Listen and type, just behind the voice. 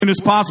As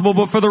possible,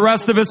 but for the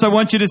rest of us, I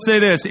want you to say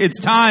this. It's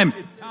time.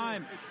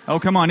 Oh,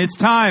 come on. It's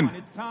time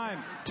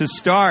to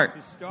start.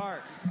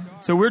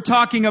 So we're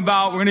talking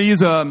about, we're going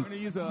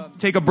to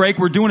take a break.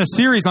 We're doing a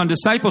series on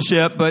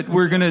discipleship, but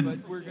we're going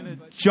to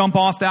jump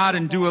off that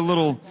and do a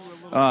little,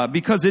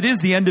 because it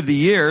is the end of the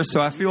year. So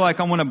I feel like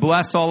I want to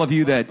bless all of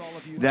you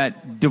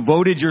that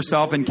devoted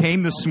yourself and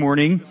came this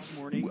morning,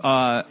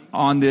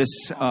 on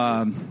this,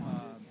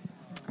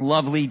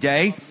 lovely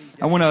day.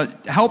 I want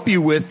to help you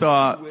with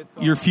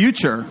your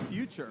future.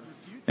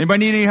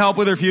 Anybody need any help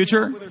with their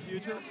future?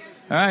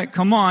 All right,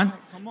 come on.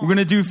 We're going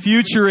to do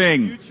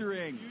futuring.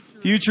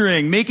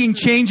 Futuring, making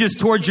changes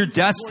towards your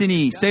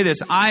destiny. Say this,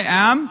 I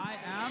am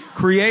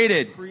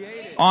created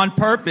on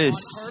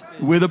purpose,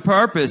 with a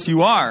purpose.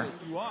 You are,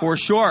 for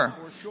sure.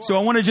 So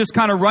I want to just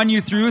kind of run you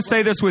through.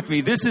 Say this with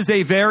me. This is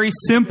a very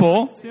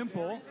simple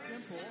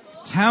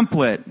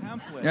template.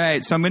 All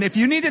right, so if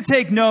you need to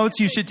take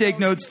notes, you should take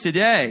notes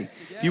today.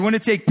 If you want to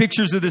take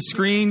pictures of the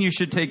screen, you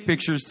should take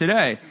pictures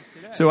today.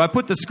 So I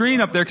put the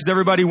screen up there because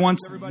everybody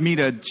wants me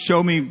to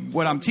show me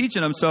what I'm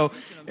teaching them. So,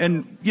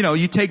 and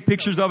you take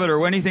pictures of it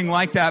or anything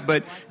like that.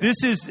 But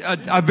this is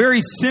a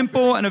very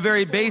simple and a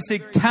very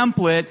basic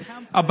template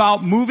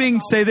about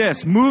moving, say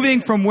this,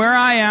 moving from where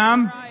I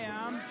am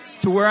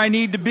to where I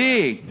need to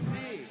be.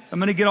 So I'm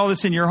going to get all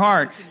this in your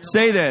heart.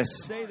 Say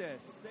this,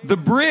 the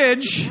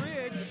bridge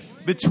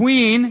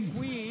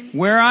between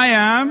where I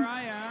am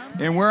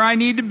and where I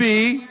need to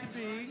be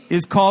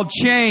is called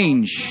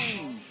change.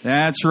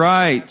 That's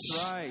right.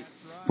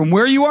 From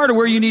where you are to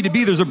where you need to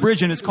be, there's a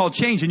bridge and it's called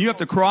change, and you have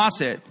to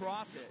cross it.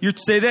 You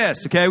say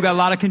this, okay? We've got a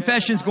lot of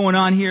confessions going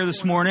on here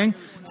this morning.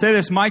 Say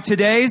this, my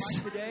todays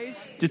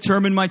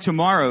determine my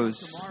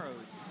tomorrows.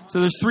 So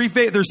there's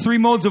three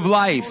modes of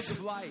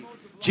life.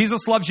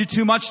 Jesus loves you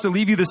too much to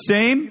leave you the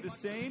same.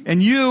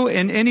 And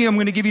I'm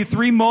going to give you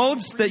three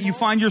modes that you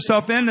find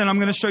yourself in, and I'm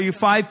going to show you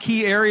 5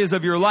 key areas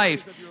of your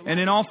life. And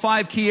in all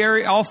 5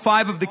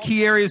 of the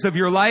key areas of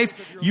your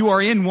life, you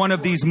are in one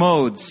of these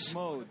modes.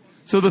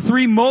 So the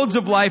 3 modes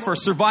of life are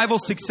survival,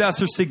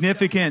 success, or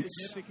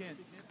significance.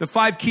 The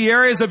 5 key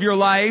areas of your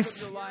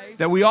life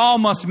that we all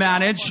must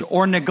manage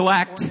or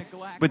neglect.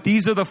 But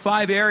these are the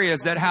 5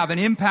 areas that have an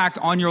impact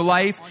on your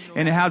life,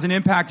 and it has an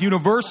impact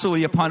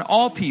universally upon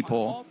all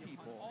people.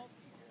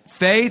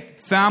 Faith,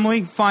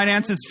 family,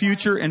 finances,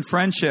 future, and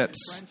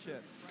friendships.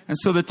 And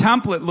so the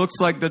template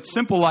looks like, the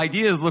simple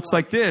ideas looks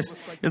like this.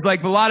 It's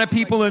like a lot of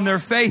people in their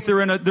faith,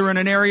 they're in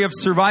an area of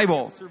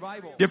survival.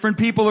 Different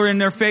people are in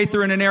their faith,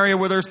 they're in an area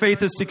where their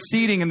faith is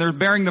succeeding and they're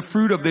bearing the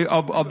fruit of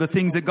the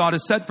things that God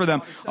has set for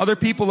them. Other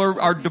people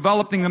are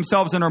developing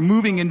themselves and are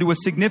moving into a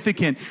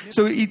significant.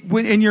 So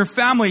in your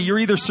family, you're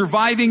either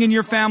surviving in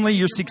your family,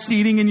 you're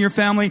succeeding in your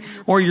family,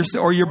 or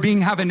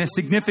you're having a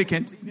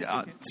significant,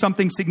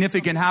 something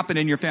significant happen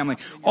in your family.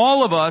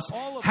 All of us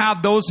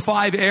have those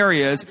 5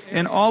 areas,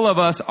 and all of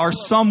us are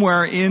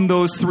somewhere in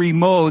those 3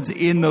 modes,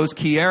 in those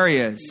key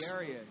areas.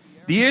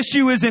 The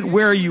issue isn't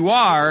where you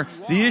are.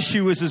 The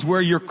issue is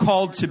where you're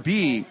called to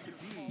be.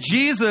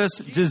 Jesus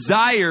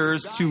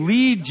desires to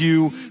lead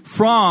you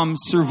from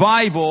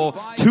survival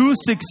to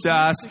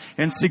success,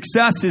 and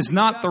success is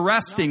not the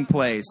resting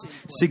place.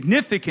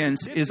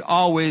 Significance is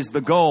always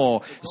the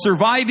goal.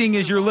 Surviving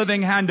is you're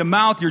living hand to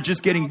mouth, you're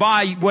just getting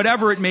by,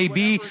 whatever it may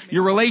be.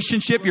 Your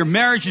relationship, your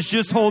marriage is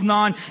just holding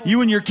on.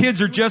 You and your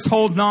kids are just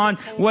holding on.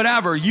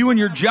 Whatever. You and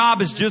your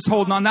job is just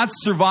holding on.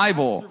 That's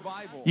survival.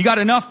 You got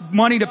enough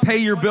money to pay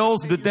your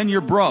bills, but then you're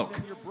broke.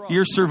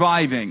 You're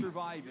surviving.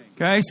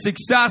 Okay,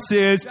 success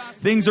is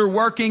things are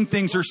working,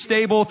 things are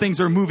stable,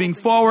 things are moving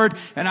forward,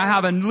 and I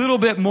have a little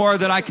bit more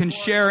that I can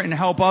share and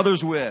help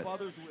others with.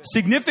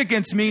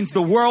 Significance means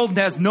the world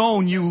has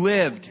known you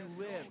lived.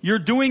 You're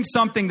doing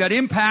something that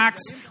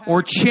impacts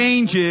or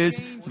changes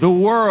the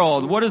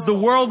world. What does the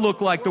world look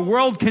like? The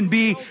world can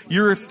be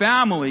your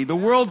family. The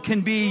world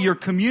can be your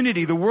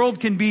community. The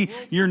world can be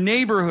your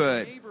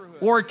neighborhood.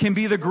 Or it can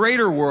be the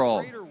greater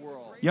world.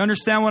 You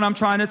understand what I'm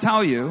trying to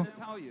tell you?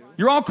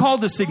 You're all called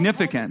to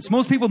significance.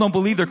 Most people don't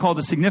believe they're called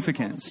to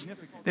significance.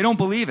 They don't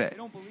believe it.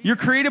 You're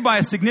created by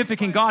a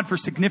significant God for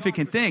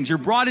significant things. You're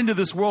brought into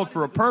this world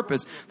for a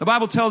purpose. The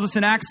Bible tells us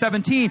in Acts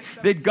 17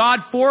 that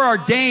God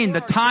foreordained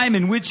the time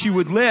in which you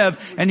would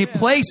live and the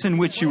place in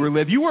which you would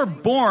live. You were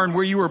born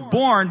where you were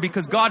born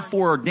because God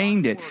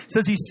foreordained it. It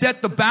says He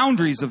set the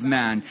boundaries of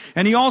man.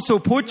 And He also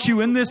put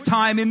you in this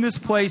time, in this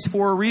place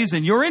for a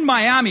reason. You're in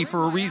Miami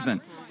for a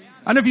reason.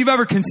 I don't know if you've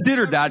ever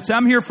considered that. So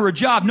I'm here for a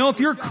job. No, if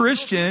you're a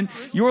Christian,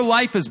 your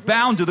life is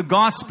bound to the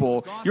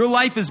gospel. Your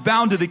life is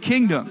bound to the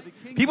kingdom.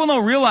 People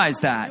don't realize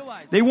that.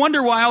 They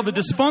wonder why all the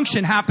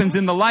dysfunction happens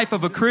in the life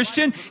of a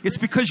Christian. It's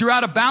because you're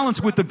out of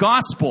balance with the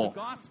gospel.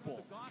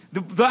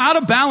 The out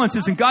of balance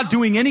isn't God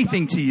doing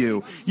anything to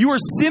you. You are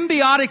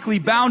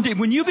symbiotically bound.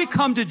 When you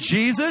become to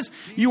Jesus,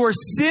 you are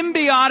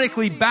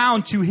symbiotically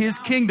bound to His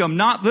kingdom,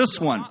 not this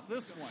one.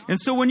 And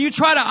so when you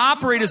try to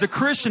operate as a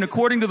Christian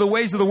according to the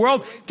ways of the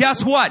world,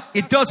 guess what?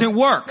 It doesn't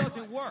work.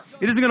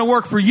 It isn't going to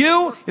work for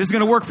you. It isn't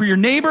going to work for your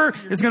neighbor.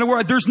 It's going to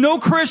work. There's no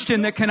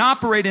Christian that can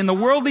operate in the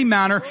worldly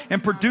manner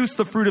and produce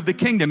the fruit of the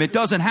kingdom. It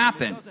doesn't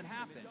happen.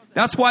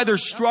 That's why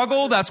there's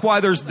struggle. That's why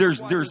there's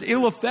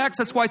ill effects.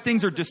 That's why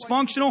things are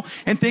dysfunctional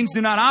and things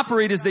do not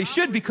operate as they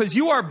should, because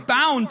you are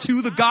bound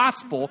to the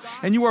gospel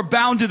and you are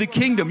bound to the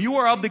kingdom. You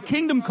are of the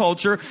kingdom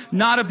culture,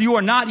 you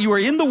are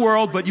in the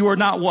world, but you are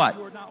not what?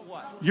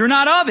 You're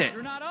not of it.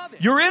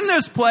 You're in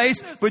this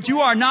place, but you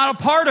are not a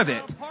part of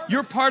it.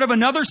 You're part of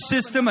another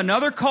system,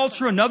 another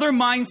culture, another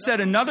mindset,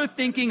 another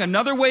thinking,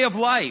 another way of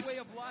life.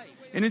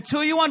 And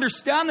until you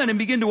understand that and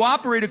begin to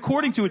operate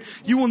according to it,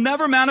 you will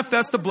never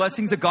manifest the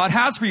blessings that God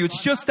has for you.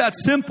 It's just that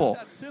simple.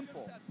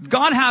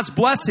 God has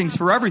blessings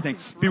for everything.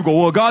 People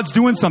go, well, God's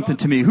doing something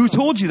to me. Who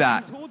told you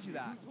that?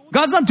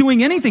 God's not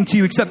doing anything to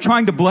you except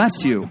trying to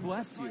bless you.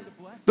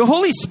 The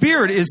Holy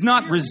Spirit is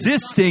not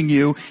resisting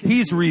you.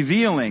 He's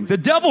revealing. The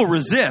devil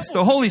resists.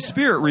 The Holy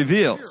Spirit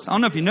reveals. I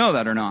don't know if you know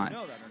that or not.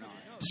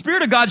 The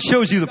Spirit of God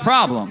shows you the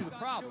problem.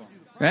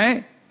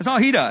 Right? That's all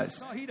He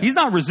does. He's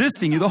not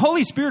resisting you. The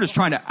Holy Spirit is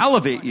trying to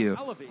elevate you.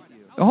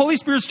 The Holy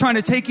Spirit is trying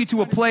to take you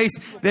to a place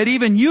that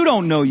even you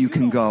don't know you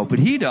can go, but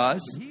He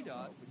does.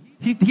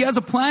 He has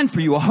a plan for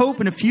you, a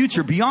hope and a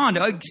future beyond,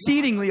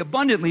 exceedingly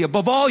abundantly,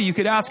 above all you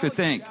could ask or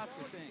think.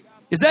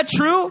 Is that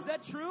true?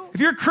 If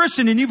you're a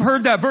Christian and you've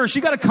heard that verse,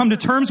 you got to come to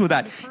terms with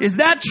that. Is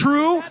that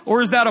true,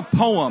 or is that a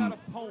poem?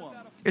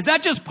 Is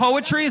that just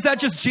poetry? Is that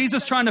just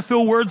Jesus trying to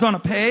fill words on a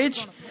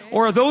page?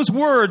 Or are those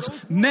words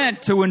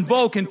meant to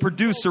invoke and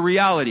produce a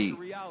reality?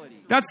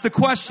 That's the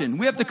question.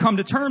 We have to come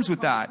to terms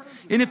with that.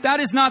 And if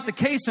that is not the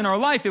case in our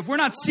life, if we're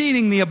not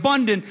seeing the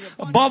abundant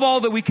above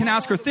all that we can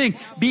ask or think,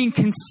 being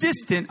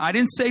consistent, I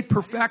didn't say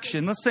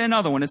perfection. Let's say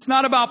another one. It's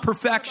not about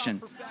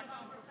perfection.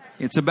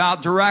 It's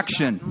about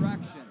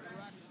direction.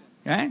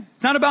 Okay?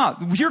 It's not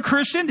about, if you're a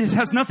Christian, this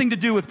has nothing to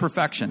do with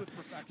perfection.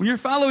 When you're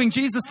following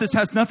Jesus, this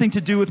has nothing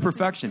to do with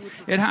perfection.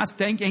 It has,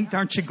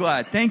 aren't you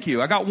glad? Thank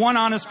you. I got one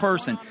honest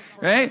person,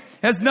 right? It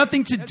has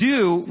nothing to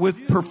do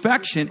with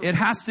perfection. It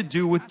has to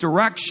do with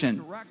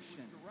direction.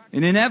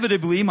 And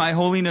inevitably, my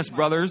holiness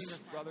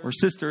brothers or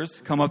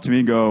sisters come up to me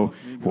and go,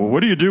 well, what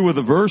do you do with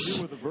the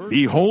verse?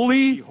 Be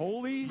holy,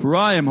 for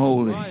I am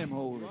holy.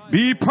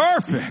 Be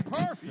perfect,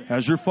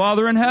 as your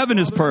Father in heaven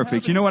is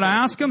perfect. You know what I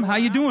ask them? How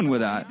you doing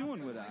with that?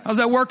 How's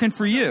that working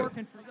for you?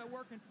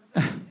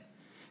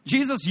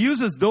 Jesus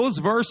uses those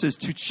verses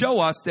to show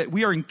us that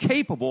we are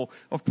incapable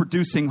of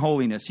producing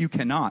holiness. You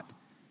cannot.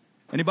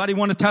 Anybody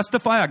want to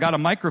testify? I got a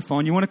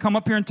microphone. You want to come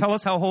up here and tell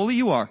us how holy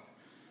you are?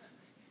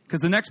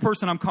 Because the next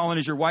person I'm calling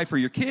is your wife or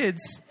your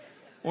kids,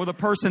 or the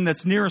person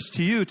that's nearest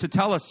to you to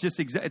tell us,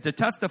 to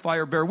testify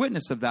or bear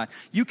witness of that.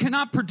 You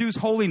cannot produce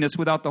holiness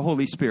without the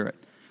Holy Spirit.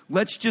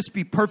 Let's just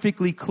be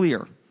perfectly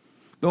clear.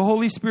 The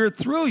Holy Spirit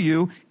through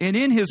you, and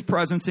in His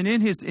presence, and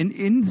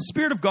in the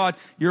Spirit of God,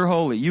 you're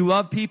holy. You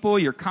love people,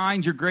 you're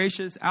kind, you're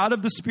gracious. Out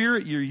of the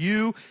Spirit, you're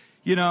you.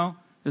 You know,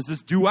 there's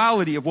this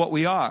duality of what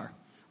we are.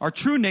 Our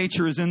true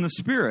nature is in the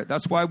Spirit.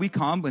 That's why we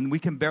come and we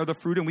can bear the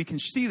fruit and we can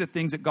see the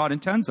things that God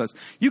intends us.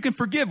 You can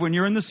forgive when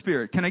you're in the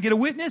Spirit. Can I get a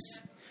witness?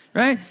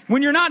 Right?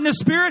 When you're not in the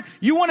Spirit,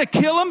 you want to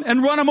kill them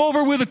and run them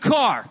over with a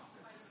car.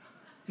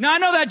 Now, I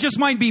know that just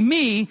might be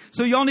me,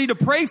 so y'all need to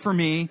pray for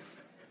me.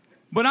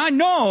 But I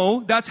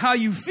know that's how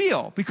you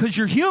feel because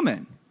you're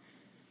human.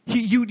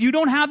 You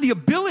don't have the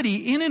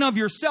ability in and of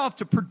yourself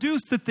to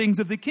produce the things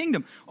of the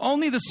kingdom.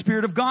 Only the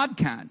Spirit of God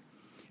can.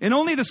 And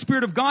only the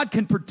Spirit of God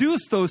can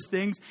produce those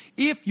things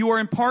if you are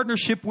in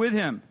partnership with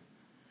Him.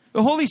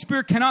 The Holy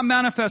Spirit cannot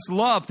manifest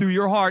love through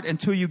your heart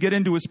until you get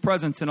into His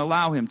presence and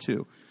allow Him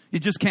to. It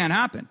just can't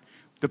happen.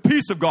 The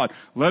peace of God.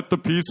 Let the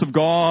peace of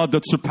God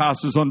that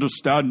surpasses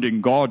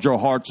understanding guard your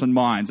hearts and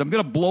minds. I'm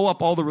going to blow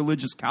up all the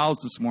religious cows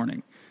this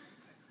morning.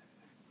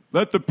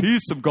 Let the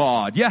peace of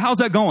God. Yeah, how's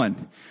that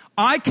going?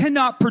 I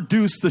cannot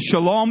produce the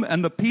shalom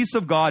and the peace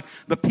of God.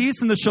 The peace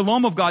and the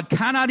shalom of God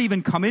cannot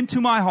even come into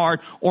my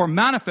heart or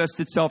manifest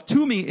itself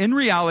to me in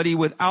reality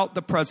without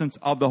the presence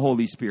of the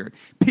Holy Spirit.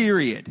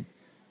 Period.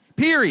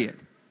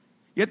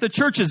 Yet the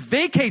church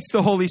vacates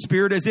the Holy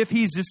Spirit as if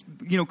He's this,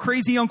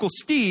 crazy Uncle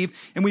Steve,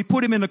 and we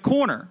put Him in a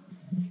corner.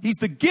 He's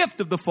the gift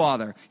of the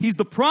Father. He's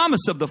the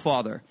promise of the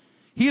Father.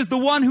 He is the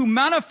one who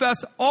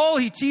manifests all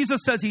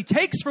Jesus says He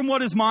takes from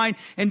what is mine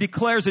and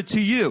declares it to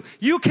you.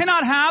 You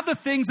cannot have the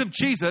things of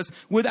Jesus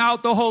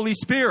without the Holy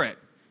Spirit.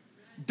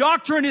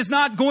 Doctrine is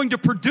not going to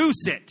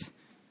produce it.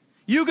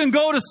 You can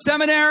go to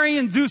seminary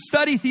and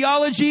study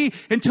theology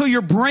until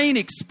your brain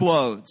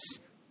explodes.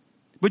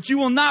 But you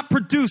will not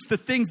produce the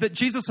things that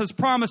Jesus has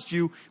promised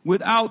you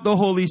without the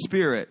Holy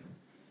Spirit.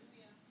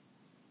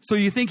 So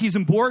you think He's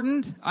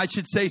important? I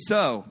should say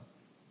so.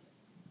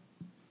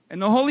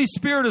 And the Holy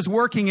Spirit is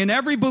working in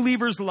every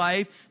believer's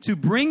life to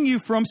bring you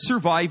from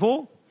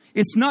survival.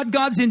 It's not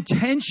God's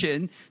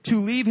intention to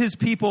leave His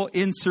people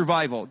in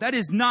survival. That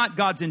is not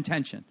God's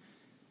intention.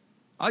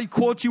 I'll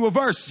quote you a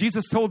verse.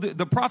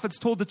 The prophets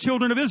told the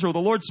children of Israel. The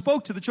Lord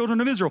spoke to the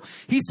children of Israel.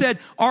 He said,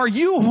 are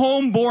you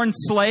homeborn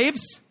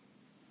slaves?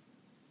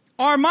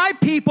 are my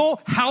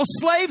people house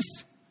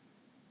slaves?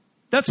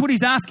 That's what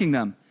he's asking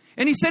them.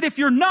 And he said, if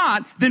you're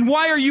not, then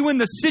why are you in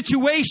the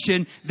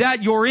situation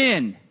that you're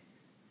in?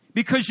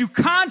 Because you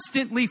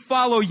constantly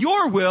follow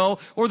your will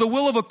or the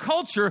will of a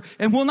culture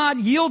and will not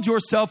yield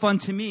yourself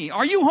unto me.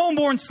 Are you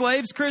homeborn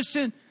slaves,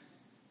 Christian?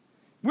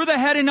 We're the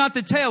head and not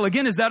the tail.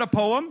 Again, is that a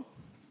poem?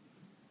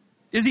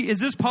 Is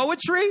this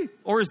poetry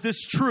or is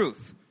this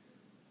truth?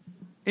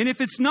 And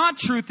if it's not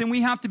truth, then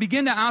we have to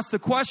begin to ask the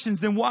questions,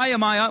 then why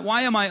am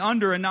I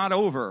under and not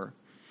over?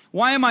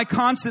 Why am I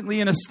constantly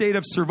in a state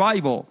of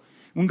survival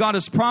when God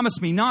has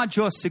promised me not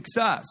just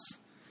success?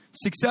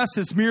 Success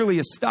is merely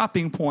a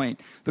stopping point.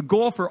 The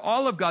goal for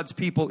all of God's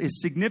people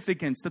is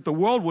significance, that the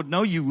world would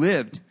know you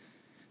lived,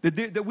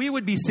 that we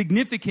would be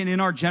significant in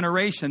our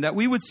generation, that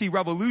we would see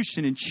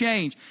revolution and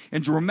change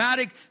and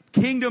dramatic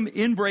kingdom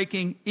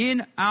inbreaking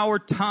in our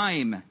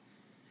time.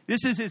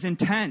 This is his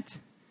intent.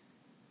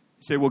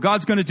 You say, well,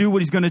 God's going to do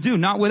what he's going to do,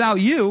 not without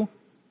you.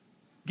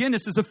 Again,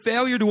 this is a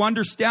failure to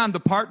understand the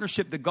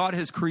partnership that God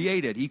has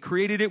created. He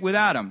created it with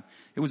Adam.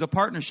 It was a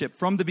partnership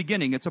from the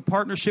beginning. It's a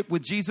partnership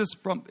with Jesus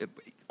from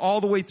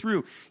all the way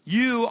through.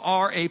 You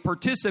are a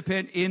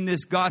participant in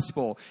this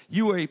gospel.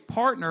 You are a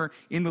partner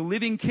in the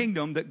living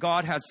kingdom that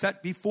God has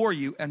set before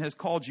you and has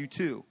called you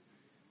to.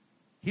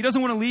 He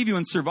doesn't want to leave you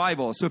in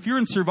survival. So if you're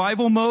in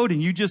survival mode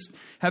and you just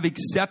have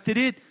accepted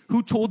it,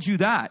 who told you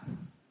that?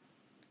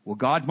 Well,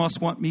 God must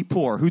want me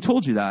poor. Who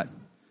told you that?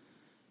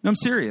 No, I'm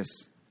serious.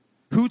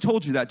 Who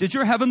told you that? Did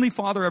your heavenly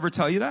Father ever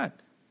tell you that?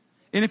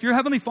 And if your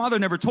heavenly Father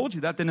never told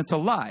you that, then it's a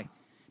lie.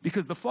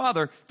 Because the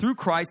Father, through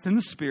Christ and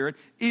the Spirit,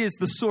 is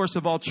the source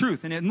of all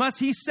truth. And unless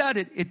he said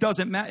it, it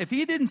doesn't matter. If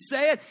he didn't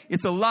say it,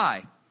 it's a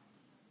lie.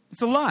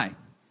 It's a lie.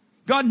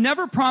 God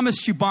never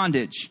promised you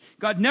bondage.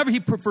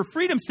 For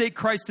freedom's sake,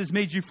 Christ has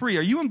made you free.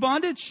 Are you in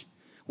bondage?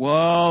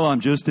 Well, I'm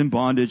just in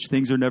bondage.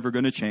 Things are never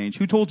going to change.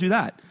 Who told you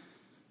that?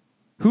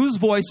 Whose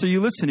voice are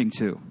you listening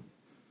to?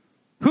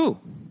 Who?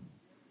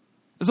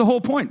 There's a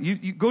whole point.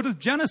 You go to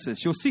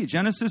Genesis. You'll see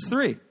Genesis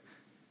 3.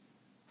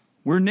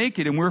 We're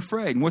naked and we're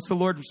afraid. And what's the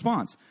Lord's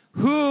response?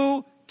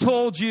 Who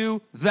told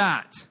you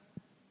that?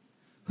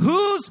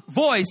 Whose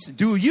voice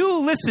do you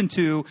listen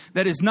to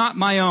that is not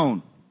my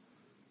own?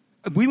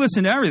 We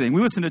listen to everything.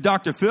 We listen to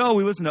Dr. Phil.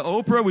 We listen to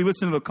Oprah. We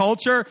listen to the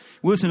culture.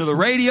 We listen to the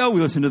radio.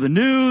 We listen to the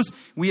news.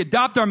 We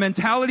adopt our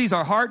mentalities,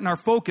 our heart, and our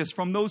focus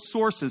from those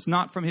sources,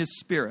 not from his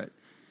Spirit.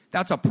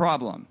 That's a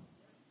problem.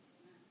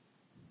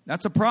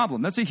 That's a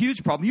problem. That's a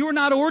huge problem. You are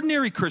not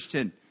ordinary,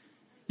 Christian.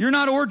 You're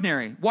not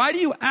ordinary. Why do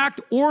you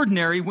act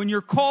ordinary when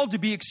you're called to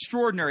be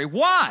extraordinary?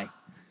 Why?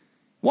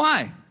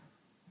 Why?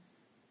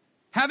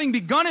 Having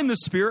begun in the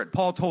Spirit,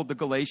 Paul told the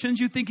Galatians,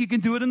 you think you can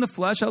do it in the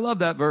flesh? I love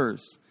that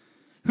verse.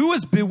 Who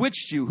has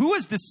bewitched you? Who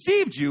has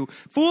deceived you?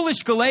 Foolish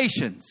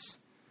Galatians.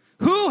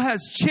 Who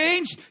has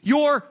changed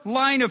your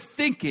line of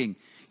thinking?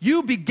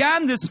 You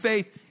began this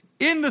faith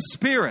in the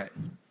Spirit.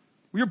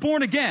 You're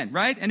born again,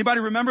 right?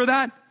 Anybody remember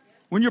that?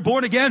 When you're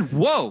born again,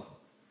 whoa.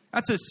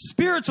 That's a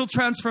spiritual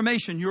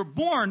transformation. You're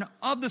born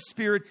of the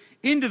Spirit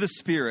into the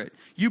Spirit.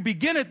 You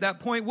begin at that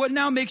point. What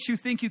now makes you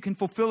think you can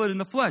fulfill it in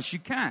the flesh? You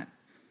can't.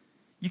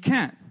 You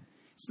can't.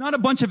 It's not a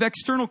bunch of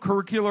external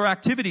curricular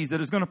activities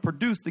that is going to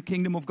produce the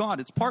kingdom of God.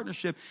 It's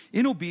partnership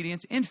in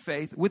obedience, in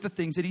faith, with the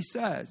things that he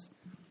says.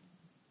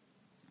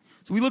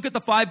 So we look at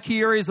the 5 key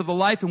areas of the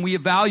life and we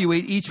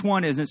evaluate each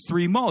one as its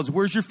 3 modes.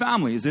 Where's your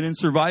family? Is it in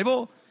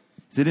survival?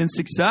 Is it in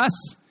success?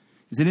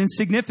 Is it in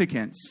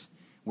significance?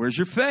 Where's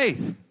your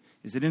faith?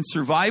 Is it in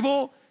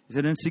survival? Is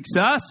it in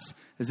success?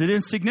 Is it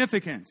in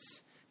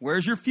significance?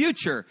 Where's your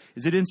future?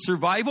 Is it in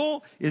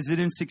survival? Is it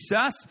in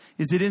success?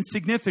 Is it in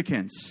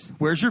significance?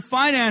 Where's your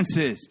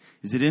finances?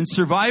 Is it in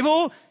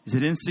survival? Is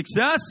it in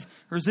success?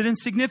 Or is it in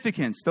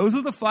significance? Those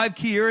are the 5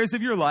 key areas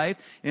of your life,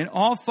 and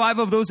all 5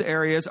 of those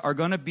areas are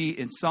going to be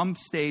in some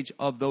stage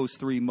of those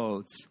 3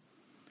 modes.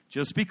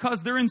 Just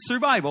because they're in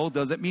survival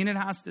doesn't mean it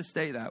has to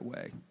stay that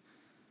way.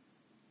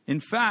 In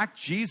fact,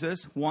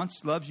 Jesus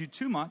loves you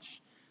too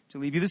much to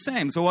leave you the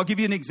same. So I'll give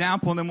you an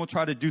example, and then we'll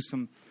try to do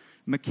some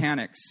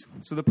mechanics.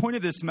 So the point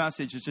of this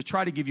message is to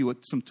try to give you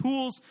some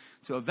tools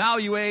to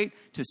evaluate,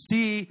 to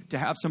see, to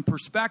have some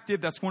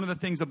perspective. That's one of the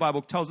things the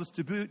Bible tells us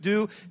to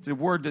do. It's a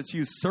word that's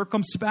used,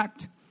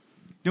 circumspect.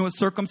 You know what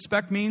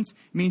circumspect means?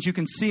 It means you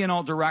can see in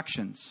all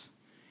directions.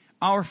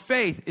 Our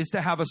faith is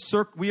to have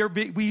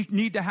we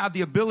need to have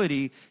the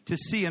ability to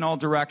see in all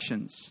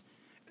directions.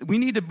 We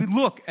need to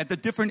look at the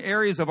different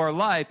areas of our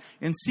life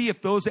and see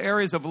if those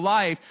areas of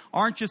life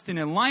aren't just in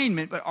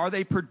alignment, but are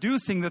they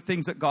producing the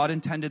things that God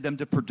intended them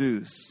to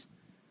produce?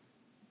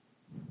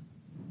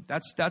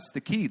 That's the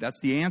key. That's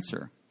the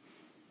answer.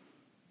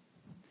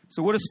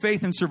 So what is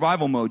faith in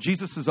survival mode?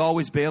 Jesus is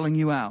always bailing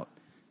you out.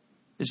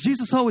 Is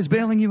Jesus always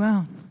bailing you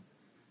out?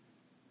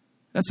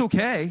 That's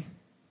okay.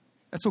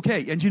 That's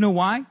okay. And do you know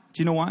why? Do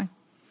you know why?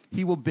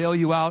 He will bail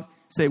you out.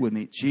 Say it with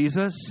me.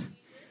 Jesus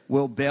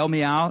will bail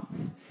me out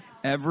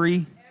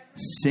every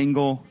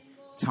single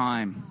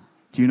time.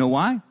 Do you know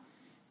why?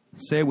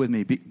 Say it with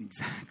me.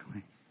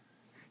 Exactly.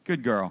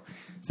 Good girl.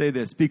 Say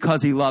this.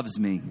 Because he loves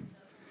me.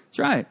 That's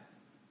right.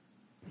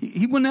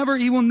 He will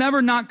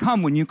never not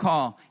come when you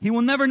call. He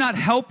will never not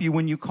help you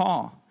when you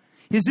call.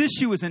 His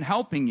issue isn't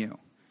helping you.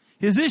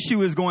 His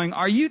issue is going,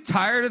 are you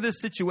tired of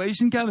this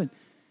situation, Kevin?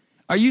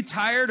 Are you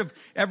tired of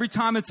every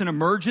time it's an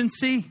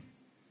emergency?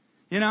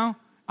 You know,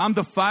 I'm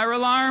the fire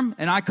alarm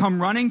and I come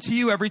running to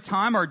you every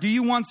time. Or do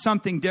you want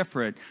something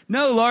different?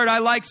 No, Lord, I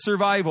like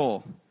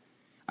survival.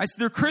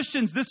 They're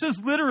Christians. This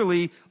is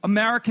literally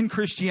American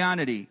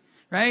Christianity.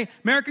 Right?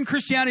 American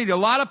Christianity, a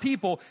lot of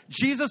people,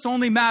 Jesus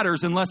only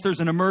matters unless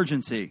there's an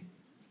emergency.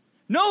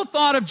 No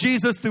thought of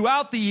Jesus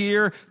throughout the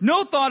year,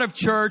 no thought of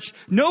church,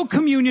 no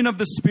communion of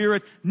the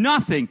Spirit,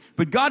 nothing.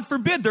 But God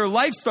forbid their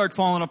life start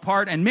falling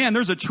apart and man,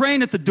 there's a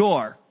train at the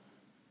door.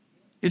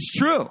 It's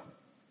true.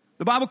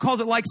 The Bible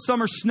calls it like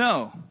summer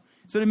snow.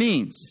 That's what it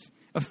means.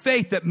 A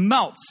faith that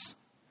melts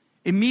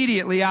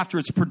immediately after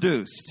it's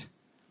produced.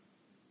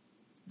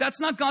 That's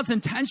not God's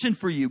intention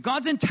for you.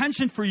 God's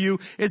intention for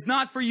you is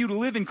not for you to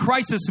live in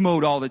crisis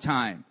mode all the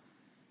time.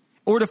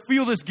 Or to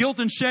feel this guilt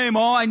and shame,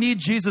 oh, I need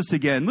Jesus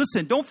again.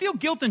 Listen, don't feel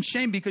guilt and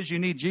shame because you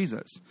need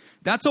Jesus.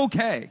 That's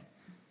okay.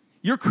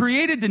 You're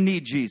created to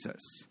need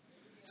Jesus.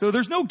 So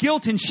there's no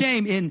guilt and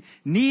shame in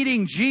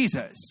needing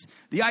Jesus.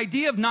 The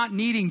idea of not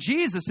needing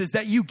Jesus is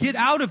that you get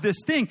out of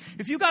this thing.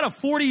 If you got a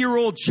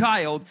 40-year-old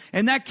child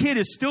and that kid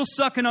is still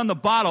sucking on the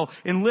bottle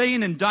and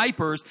laying in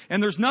diapers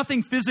and there's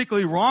nothing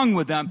physically wrong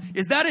with them,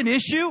 is that an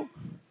issue?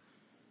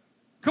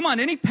 Come on,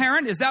 any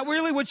parent, is that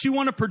really what you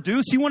want to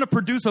produce? You want to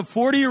produce a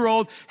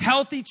 40-year-old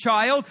healthy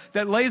child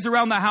that lays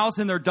around the house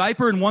in their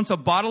diaper and wants a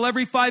bottle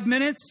every 5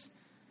 minutes?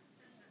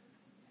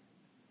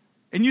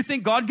 And you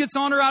think God gets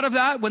honor out of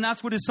that when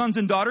that's what his sons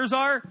and daughters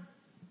are?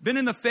 Been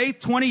in the faith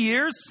 20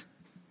 years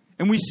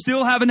and we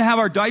still having to have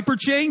our diaper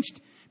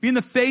changed? Be in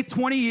the faith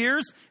 20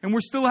 years and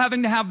we're still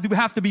having to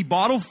have to be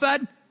bottle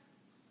fed?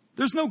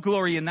 There's no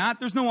glory in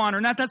that. There's no honor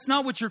in that. That's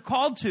not what you're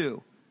called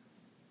to.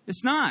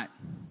 It's not.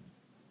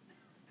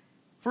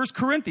 1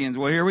 Corinthians,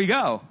 well, here we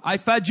go. I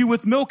fed you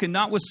with milk and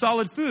not with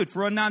solid food.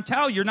 For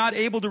until you're not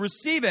able to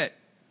receive it.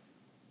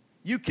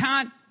 You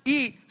can't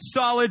eat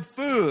solid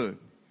food.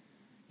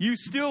 You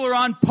still are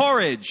on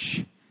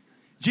porridge.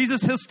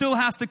 Jesus still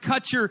has to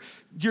cut your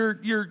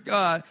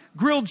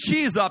grilled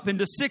cheese up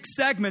into 6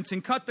 segments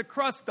and cut the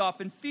crust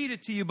off and feed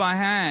it to you by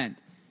hand.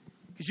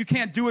 Because you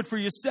can't do it for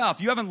yourself.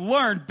 You haven't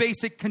learned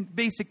basic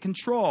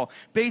control,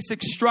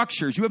 basic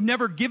structures. You have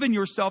never given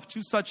yourself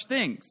to such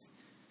things.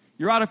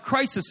 You're out of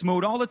crisis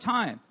mode all the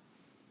time.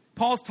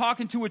 Paul's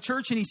talking to a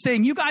church and he's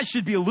saying, you guys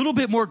should be a little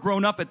bit more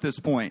grown up at this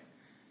point.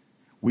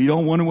 We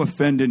don't want to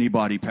offend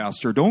anybody,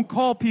 Pastor. Don't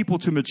call people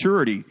to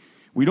maturity.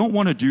 We don't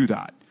want to do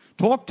that.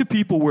 Talk to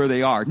people where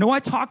they are. No, I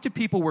talk to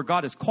people where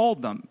God has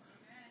called them.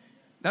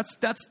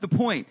 That's the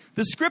point.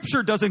 The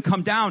scripture doesn't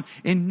come down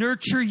and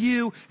nurture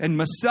you and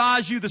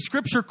massage you. The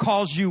scripture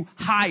calls you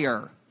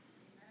higher.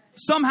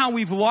 Somehow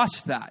we've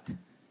lost that.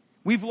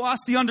 We've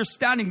lost the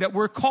understanding that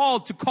we're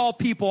called to call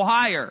people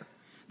higher.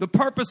 The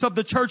purpose of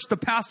the church, the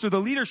pastor, the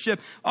leadership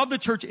of the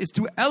church is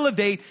to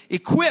elevate,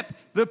 equip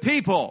the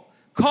people.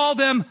 Call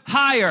them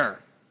higher.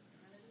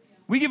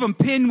 We give them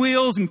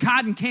pinwheels and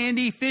cotton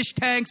candy, fish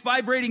tanks,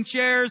 vibrating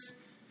chairs,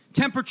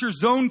 temperature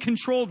zone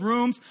controlled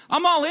rooms.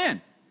 I'm all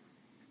in.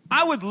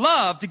 I would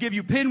love to give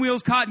you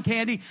pinwheels, cotton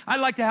candy. I'd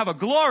like to have a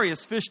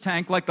glorious fish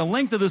tank like the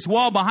length of this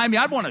wall behind me.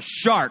 I'd want a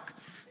shark.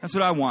 That's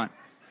what I want.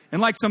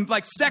 And like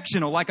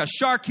sectional, like a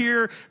shark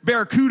here,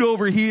 barracuda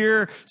over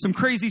here, some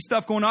crazy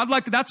stuff going on.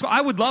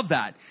 I would love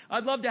that.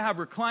 I'd love to have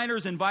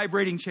recliners and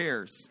vibrating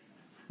chairs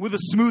with a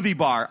smoothie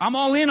bar. I'm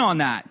all in on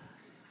that.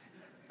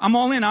 I'm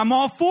all in. I'm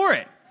all for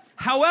it.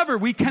 However,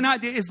 we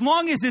cannot, as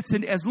long as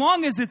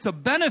it's a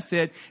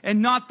benefit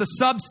and not the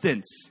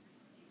substance.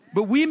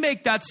 But we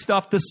make that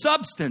stuff the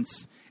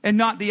substance and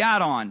not the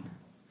add-on.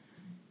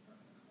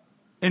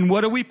 And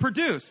what do we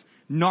produce?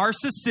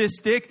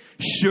 Narcissistic,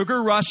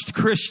 sugar-rushed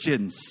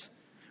Christians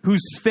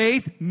whose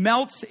faith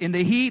melts in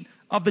the heat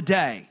of the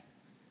day.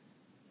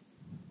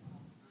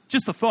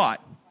 Just a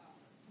thought.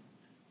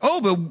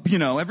 Oh, but,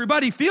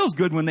 everybody feels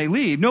good when they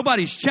leave.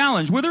 Nobody's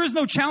challenged. Where there is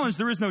no challenge,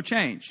 there is no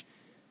change.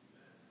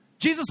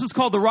 Jesus is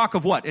called the rock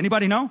of what?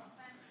 Anybody know?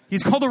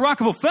 He's called the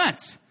rock of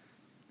offense.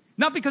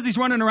 Not because he's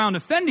running around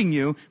offending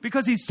you,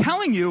 because he's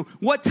telling you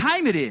what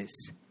time it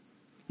is.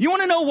 You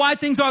want to know why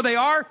things are they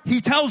are?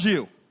 He tells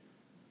you.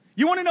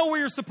 You want to know where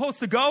you're supposed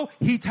to go?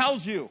 He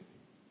tells you.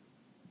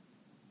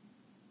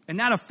 And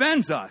that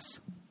offends us.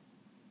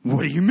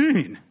 What do you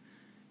mean?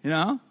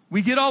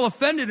 We get all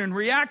offended and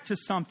react to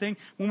something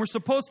when we're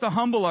supposed to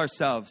humble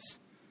ourselves.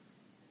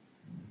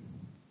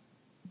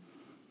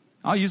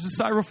 I'll use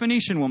the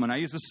Syrophoenician woman. I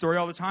use this story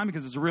all the time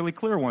because it's a really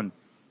clear one.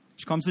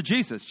 She comes to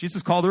Jesus.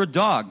 Jesus called her a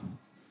dog.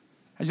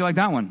 How'd you like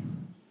that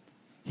one?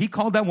 He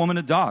called that woman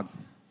a dog.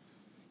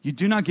 You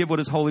do not give what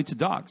is holy to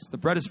dogs. The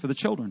bread is for the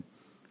children,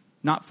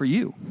 not for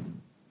you.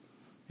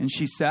 And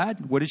she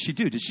said, what did she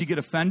do? Did she get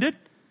offended?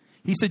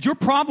 He said, your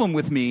problem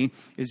with me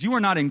is you are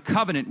not in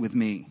covenant with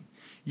me.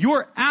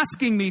 You're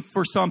asking me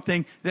for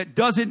something that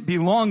doesn't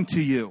belong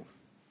to you.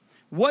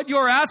 What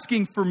you're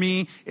asking for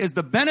me is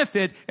the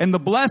benefit and the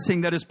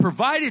blessing that is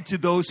provided to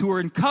those who are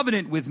in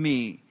covenant with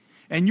me.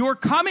 And you're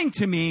coming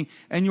to me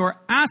and you're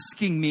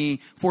asking me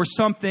for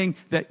something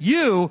that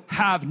you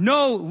have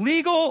no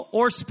legal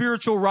or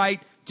spiritual right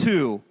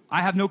to.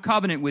 I have no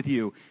covenant with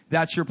you.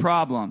 That's your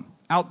problem.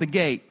 Out the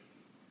gate.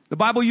 The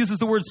Bible uses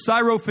the word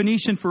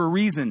Syrophoenician for a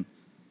reason.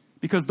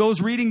 Because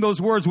those reading those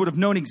words would have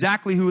known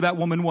exactly who that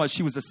woman was.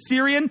 She was a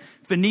Syrian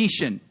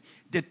Phoenician.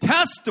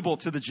 Detestable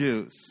to the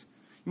Jews.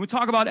 You would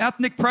talk about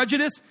ethnic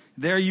prejudice?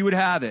 There you would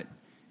have it.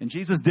 And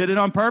Jesus did it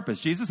on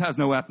purpose. Jesus has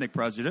no ethnic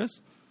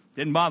prejudice.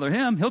 Didn't bother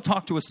him. He'll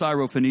talk to a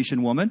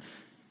Syrophoenician woman.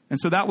 And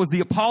so that was the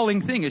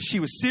appalling thing, is she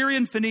was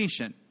Syrian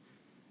Phoenician.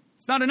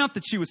 It's not enough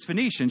that she was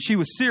Phoenician. She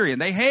was Syrian.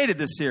 They hated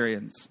the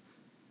Syrians.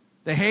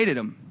 They hated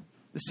them.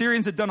 The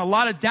Syrians had done a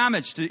lot of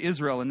damage to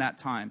Israel in that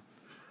time.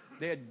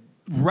 They had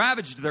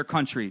ravaged their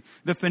country.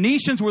 The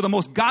Phoenicians were the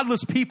most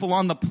godless people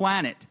on the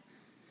planet.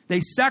 They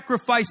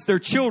sacrificed their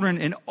children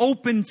in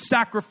open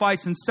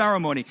sacrifice and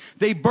ceremony.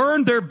 They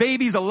burned their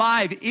babies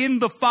alive in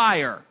the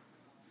fire.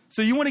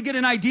 So you want to get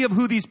an idea of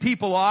who these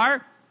people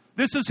are?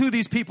 This is who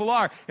these people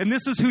are. And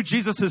this is who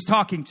Jesus is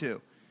talking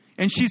to.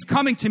 And she's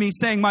coming to me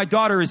saying, my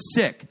daughter is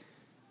sick.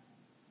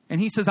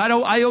 And he says, I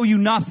owe you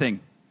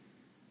nothing.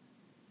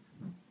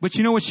 But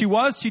you know what she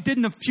was?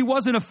 She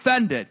wasn't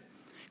offended.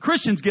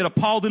 Christians get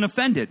appalled and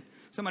offended.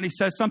 Somebody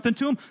says something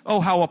to them.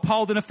 Oh, how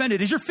appalled and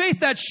offended. Is your faith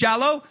that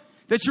shallow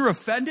that you're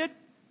offended?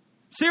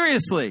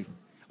 Seriously.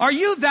 Are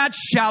you that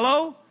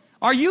shallow?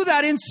 Are you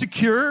that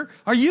insecure?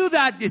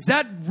 Is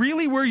that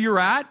really where you're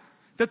at?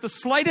 That the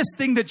slightest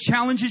thing that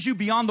challenges you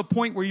beyond the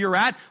point where you're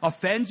at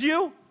offends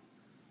you?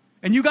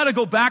 And you got to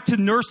go back to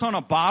nurse on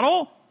a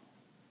bottle?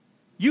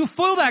 You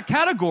fill that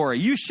category.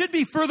 You should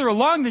be further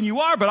along than you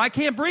are, but I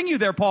can't bring you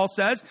there, Paul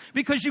says,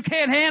 because you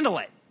can't handle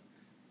it.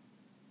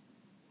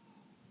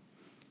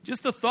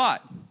 Just a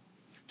thought.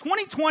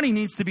 2020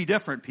 needs to be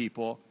different,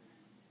 people.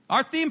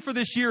 Our theme for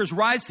this year is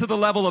rise to the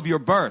level of your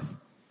birth.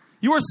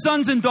 You are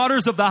sons and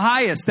daughters of the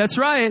highest. That's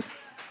right.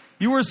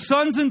 You are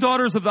sons and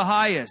daughters of the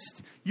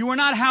highest. You are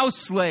not house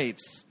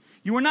slaves.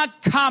 You are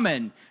not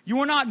common. You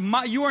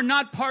are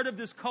not part of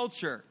this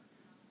culture.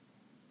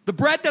 The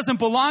bread doesn't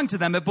belong to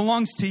them. It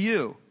belongs to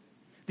you.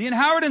 The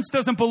inheritance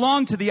doesn't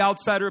belong to the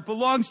outsider. It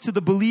belongs to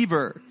the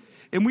believer.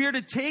 And we are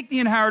to take the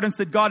inheritance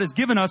that God has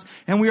given us,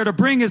 and we are to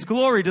bring his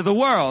glory to the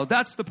world.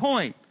 That's the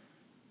point.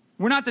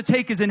 We're not to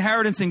take his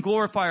inheritance and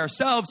glorify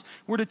ourselves.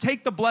 We're to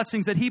take the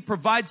blessings that he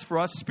provides for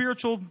us,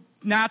 spiritual,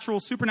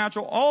 natural,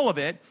 supernatural, all of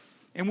it,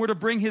 and we're to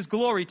bring his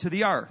glory to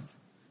the earth.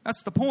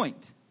 That's the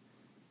point.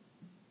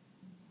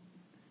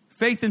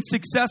 Faith in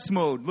success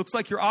mode looks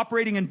like you're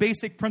operating in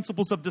basic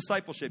principles of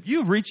discipleship.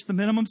 You've reached the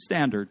minimum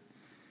standard.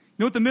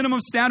 You know what the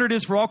minimum standard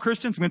is for all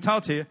Christians? I'm going to tell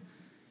it to you.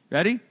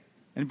 Ready?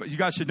 And you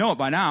guys should know it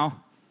by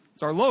now.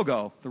 It's our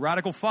logo, the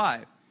Radical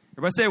 5.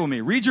 Everybody say it with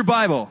me. Read your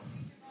Bible.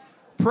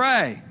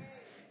 Pray.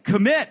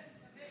 Commit.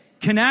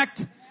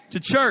 Connect to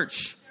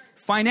church.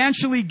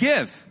 Financially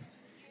give.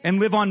 And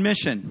live on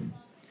mission.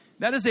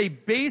 That is a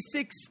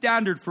basic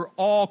standard for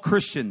all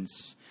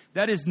Christians.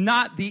 That is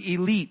not the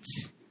elite.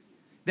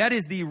 That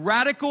is the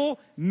radical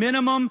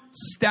minimum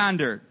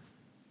standard.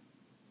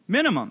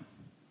 Minimum.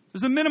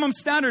 There's a minimum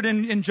standard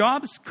in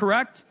jobs,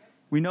 correct?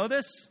 We know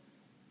this.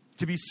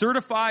 To be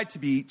certified, to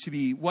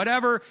be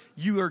whatever,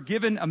 you are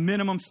given a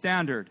minimum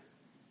standard.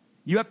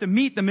 You have to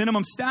meet the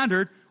minimum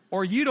standard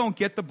or you don't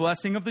get the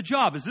blessing of the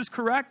job. Is this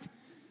correct?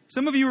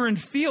 Some of you are in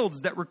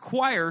fields that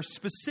require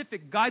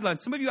specific guidelines.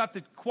 Some of you have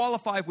to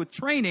qualify with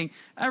training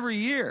every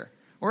year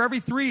or every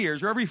 3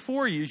 years or every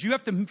 4 years. You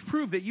have to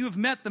prove that you have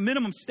met the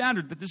minimum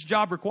standard that this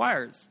job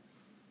requires.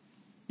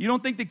 You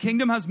don't think the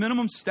kingdom has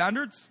minimum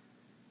standards?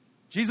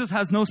 Jesus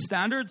has no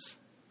standards?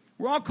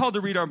 We're all called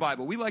to read our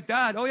Bible. We like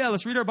that. Oh, yeah,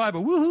 let's read our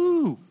Bible.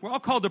 Woohoo. We're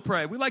all called to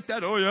pray. We like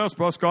that. Oh, yes,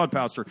 bless God,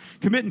 Pastor.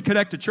 Commit and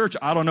connect to church.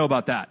 I don't know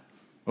about that.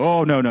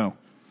 Oh, no.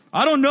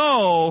 I don't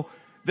know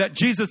that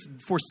Jesus,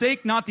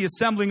 forsake not the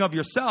assembling of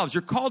yourselves.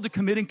 You're called to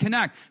commit and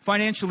connect.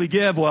 Financially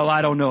give. Well,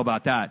 I don't know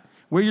about that.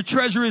 Where your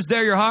treasure is,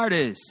 there your heart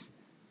is.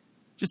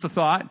 Just a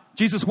thought.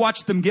 Jesus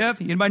watched them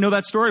give. Anybody know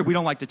that story? We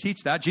don't like to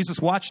teach that. Jesus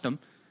watched them.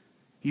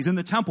 He's in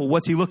the temple.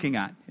 What's he looking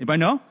at? Anybody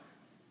know?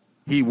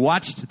 He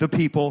watched the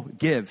people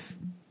give.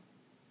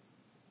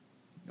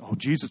 Oh,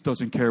 Jesus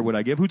doesn't care what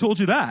I give. Who told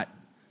you that?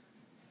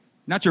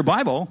 Not your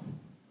Bible.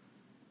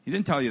 He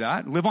didn't tell you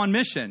that. Live on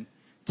mission.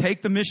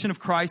 Take the mission of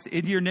Christ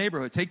into your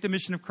neighborhood. Take the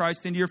mission of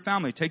Christ into your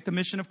family. Take the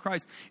mission of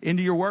Christ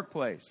into your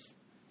workplace.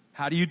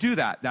 How do you do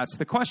that? That's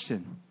the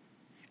question.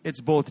 It's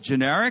both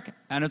generic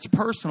and it's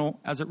personal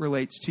as it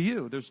relates to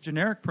you. There's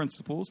generic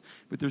principles,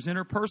 but there's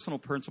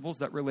interpersonal principles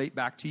that relate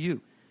back to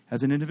you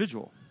as an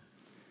individual.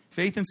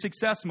 Faith in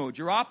success mode.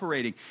 You're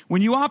operating.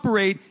 When you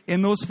operate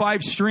in those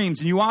 5 streams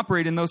and you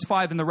operate in those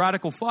 5 in the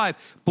Radical 5,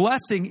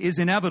 blessing is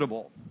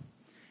inevitable.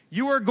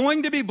 You are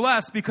going to be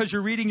blessed because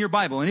you're reading your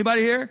Bible.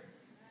 Anybody here?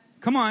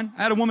 Come on.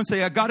 I had a woman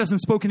say, God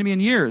hasn't spoken to me in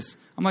years.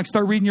 I'm like,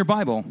 start reading your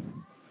Bible.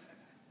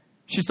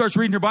 She starts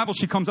reading her Bible.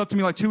 She comes up to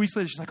me like 2 weeks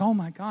later. She's like, oh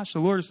my gosh, the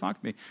Lord is talking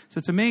to me. So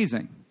it's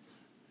amazing.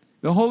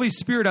 The Holy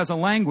Spirit has a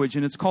language,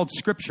 and it's called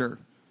Scripture.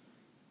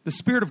 The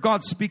Spirit of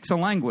God speaks a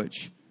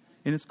language,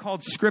 and it's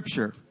called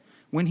Scripture.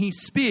 When he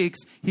speaks,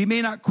 he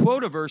may not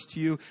quote a verse to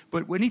you,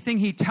 but anything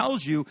he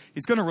tells you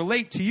is going to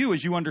relate to you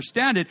as you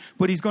understand it,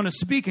 but he's going to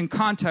speak in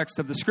context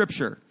of the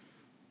Scripture.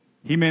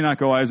 He may not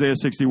go, Isaiah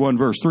 61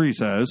 verse 3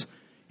 says.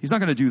 He's not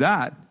going to do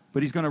that,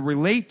 but he's going to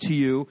relate to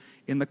you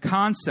in the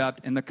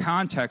concept and the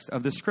context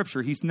of the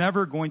Scripture. He's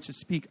never going to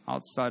speak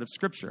outside of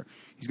Scripture.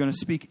 He's going to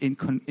speak in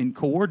a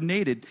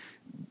coordinated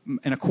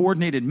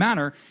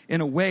manner,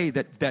 in a way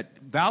that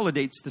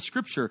validates the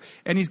Scripture.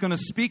 And he's going to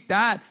speak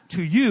that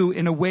to you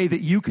in a way that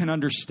you can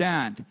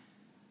understand.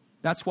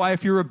 That's why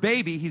if you're a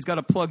baby, he's got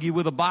to plug you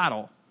with a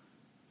bottle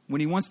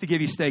when he wants to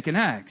give you steak and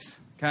eggs.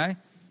 Okay?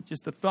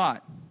 Just a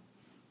thought.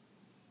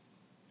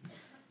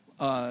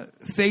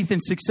 Faith in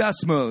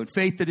success mode.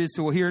 Faith that is,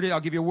 well, here it is, I'll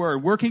give you a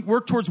word.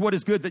 Work towards what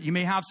is good, that you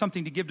may have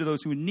something to give to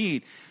those who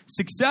need.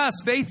 Success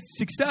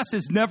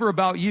is never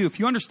about you. If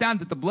you understand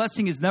that the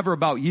blessing is never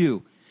about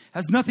you,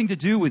 has nothing to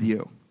do with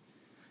you.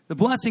 The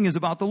blessing is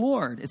about the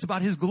Lord. It's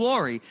about His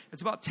glory.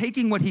 It's about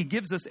taking what He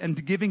gives us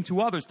and giving to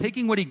others.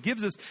 Taking what He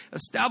gives us,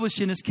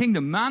 establishing His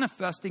kingdom,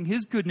 manifesting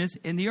His goodness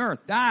in the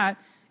earth. That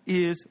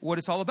is what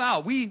it's all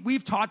about.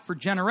 We've taught for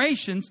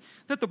generations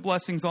that the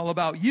blessing's all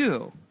about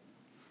you.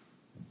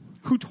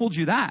 Who told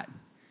you that?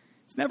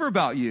 It's never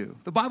about you.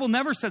 The Bible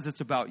never says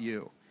it's about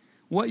you.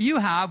 What you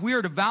have, we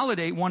are to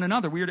validate one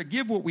another. We are to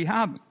give what we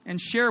have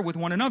and share with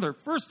one another.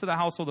 First to the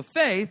household of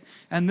faith,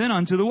 and then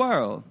unto the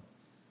world.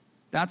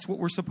 That's what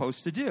we're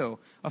supposed to do.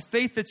 A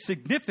faith that's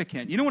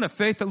significant. You know what a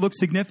faith that looks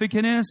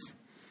significant is?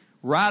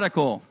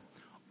 Radical.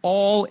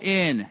 All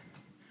in.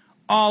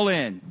 All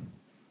in.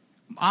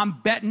 I'm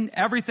betting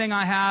everything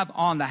I have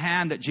on the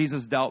hand that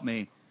Jesus dealt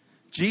me.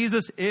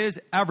 Jesus is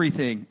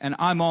everything, and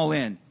I'm all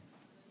in.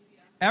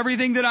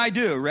 Everything that I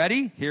do,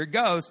 ready? Here it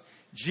goes.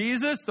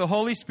 Jesus, the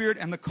Holy Spirit,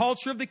 and the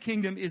culture of the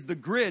kingdom is the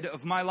grid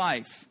of my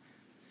life.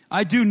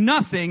 I do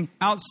nothing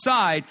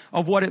outside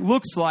of what it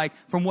looks like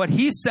from what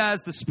He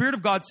says, the Spirit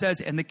of God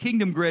says, and the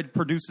kingdom grid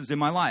produces in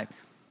my life.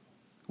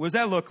 What does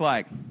that look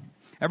like?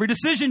 Every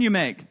decision you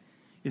make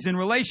is in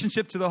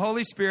relationship to the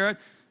Holy Spirit,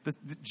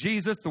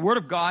 Jesus, the Word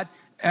of God,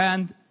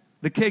 and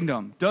the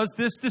kingdom. Does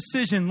this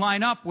decision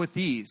line up with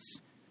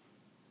these?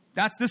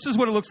 This is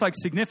what it looks like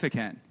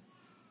significant.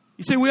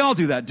 You say, we all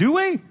do that. Do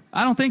we?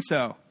 I don't think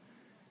so.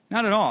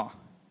 Not at all.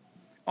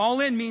 All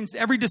in means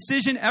every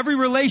decision, every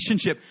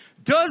relationship.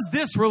 Does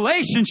this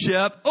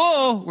relationship,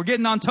 we're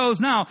getting on toes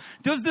now.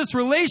 Does this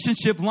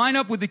relationship line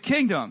up with the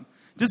kingdom?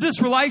 Does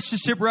this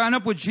relationship line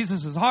up with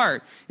Jesus'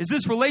 heart? Is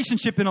this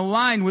relationship in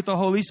line with the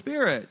Holy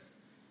Spirit?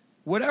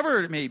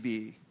 Whatever it may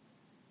be.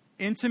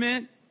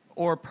 Intimate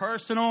or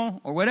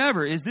personal or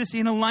whatever. Is this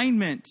in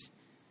alignment?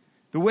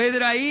 The way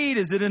that I eat,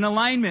 is it in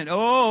alignment?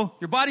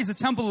 Your body's a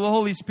temple of the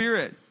Holy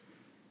Spirit.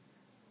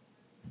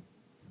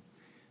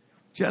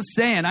 Just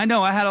saying. I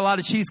know I had a lot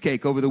of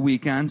cheesecake over the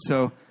weekend,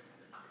 so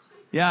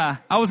yeah.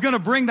 I was going to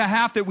bring the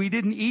half that we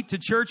didn't eat to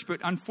church, but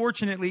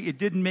unfortunately it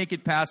didn't make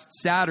it past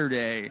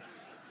Saturday.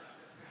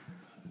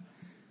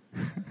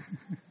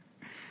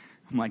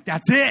 I'm like,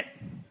 that's it.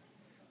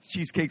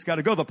 Cheesecake's got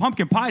to go. The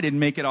pumpkin pie didn't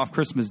make it off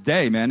Christmas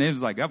Day, man. It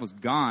was like, that was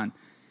gone.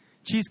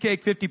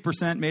 Cheesecake,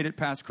 50% made it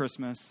past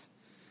Christmas,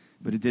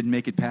 but it didn't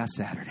make it past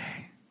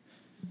Saturday.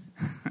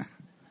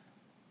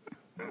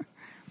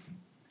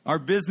 Our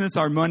business,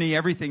 our money,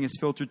 everything is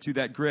filtered through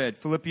that grid.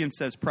 Philippians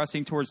says,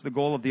 pressing towards the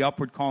goal of the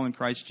upward call in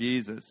Christ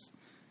Jesus.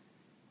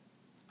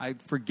 I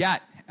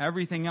forget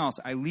everything else.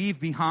 I leave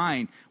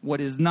behind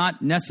what is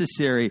not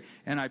necessary,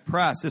 and I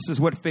press. This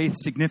is what faith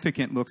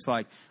significant looks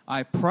like.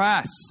 I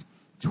press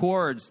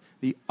towards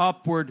the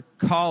upward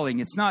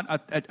calling. It's not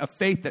a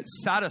faith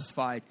that's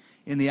satisfied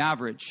in the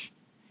average.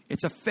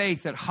 It's a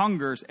faith that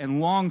hungers and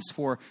longs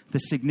for the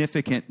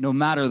significant, no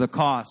matter the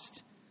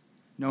cost.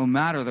 No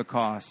matter the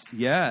cost.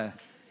 Yeah.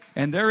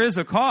 And there is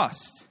a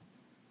cost.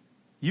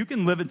 You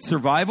can live in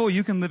survival,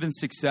 you can live in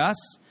success,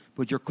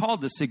 but you're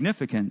called to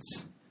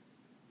significance.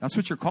 That's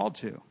what you're called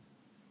to.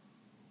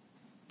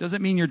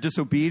 Doesn't mean you're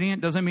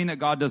disobedient, doesn't mean that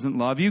God doesn't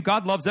love you.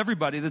 God loves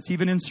everybody that's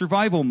even in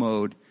survival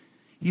mode.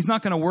 He's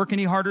not going to work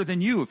any harder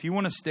than you. If you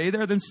want to stay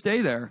there, then stay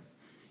there.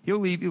 He'll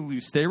leave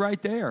you, stay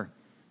right there.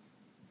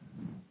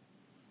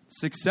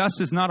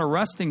 Success is not a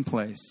resting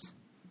place.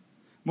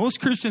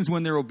 Most Christians,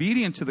 when they're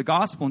obedient to the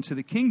gospel and to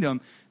the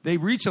kingdom, they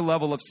reach a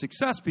level of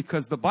success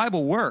because the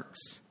Bible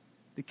works.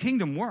 The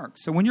kingdom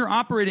works. So when you're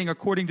operating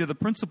according to the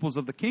principles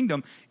of the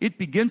kingdom, it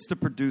begins to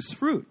produce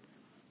fruit.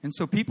 And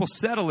so people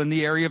settle in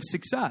the area of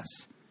success.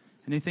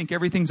 And they think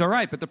everything's all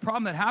right. But the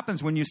problem that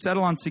happens when you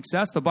settle on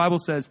success, the Bible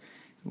says,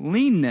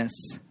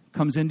 leanness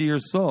comes into your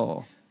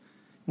soul.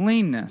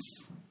 Leanness.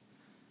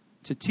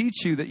 To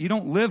teach you that you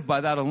don't live by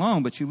that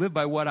alone, but you live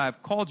by what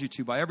I've called you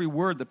to, by every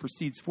word that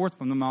proceeds forth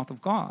from the mouth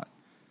of God.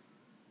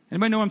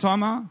 Anybody know what I'm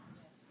talking about?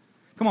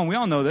 Come on, we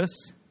all know this.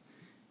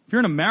 If you're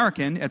an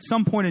American, at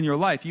some point in your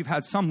life, you've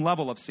had some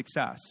level of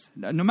success.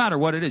 No matter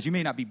what it is. You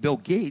may not be Bill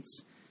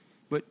Gates,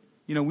 but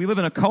we live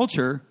in a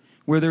culture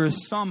where there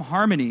is some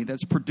harmony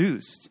that's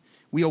produced.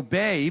 We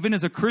obey. Even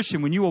as a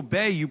Christian, when you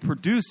obey, you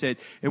produce it.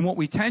 And what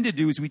we tend to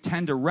do is we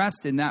tend to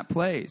rest in that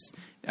place.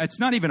 It's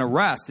not even a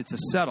rest, it's a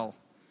settle.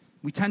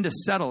 We tend to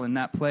settle in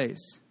that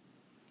place.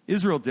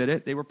 Israel did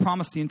it. They were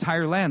promised the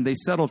entire land. They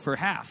settled for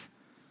half.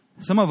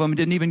 Some of them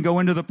didn't even go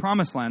into the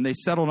promised land. They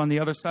settled on the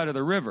other side of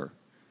the river.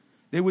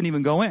 They wouldn't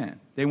even go in.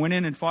 They went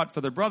in and fought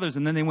for their brothers,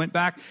 and then they went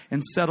back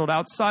and settled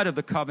outside of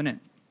the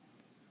covenant.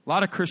 A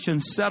lot of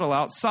Christians settle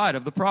outside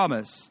of the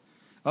promise.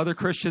 Other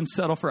Christians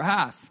settle for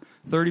half,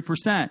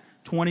 30%,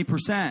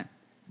 20%.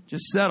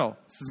 Just settle.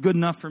 This is good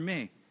enough for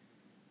me.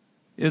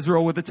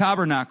 Israel with the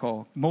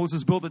tabernacle.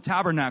 Moses built the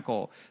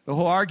tabernacle. The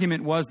whole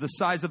argument was the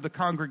size of the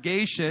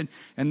congregation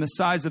and the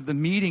size of the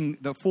meeting,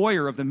 the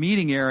foyer of the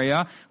meeting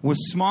area was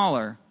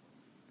smaller.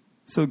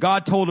 So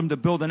God told him to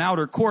build an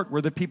outer court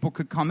where the people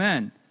could come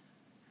in.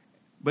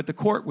 But the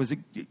court was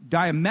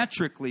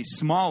diametrically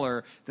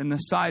smaller than the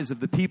size of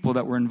the people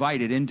that were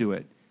invited into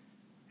it.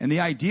 And the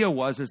idea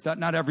is that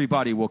not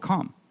everybody will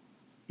come,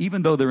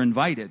 even though they're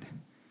invited.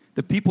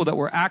 The people that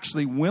were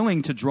actually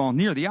willing to draw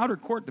near, the outer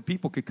court, the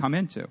people could come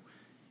into.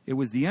 It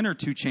was the inner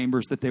two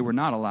chambers that they were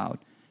not allowed.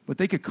 But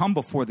they could come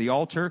before the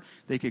altar.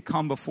 They could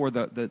come before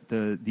the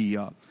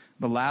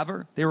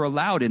laver. They were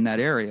allowed in that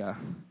area.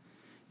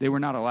 They were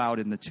not allowed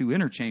in the two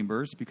inner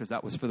chambers because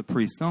that was for the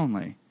priest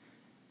only.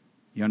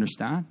 You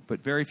understand?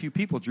 But very few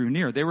people drew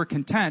near. They were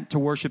content to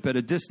worship at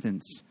a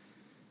distance.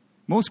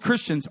 Most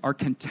Christians are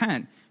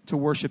content to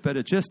worship at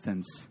a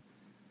distance.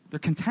 They're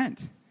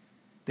content.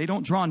 They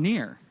don't draw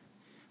near.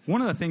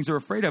 One of the things they're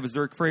afraid of is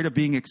they're afraid of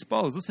being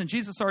exposed. Listen,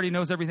 Jesus already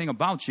knows everything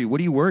about you. What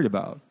are you worried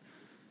about?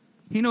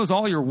 He knows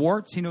all your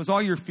warts. He knows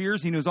all your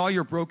fears. He knows all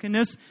your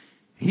brokenness.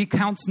 He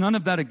counts none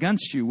of that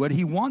against you. What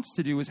he wants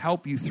to do is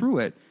help you through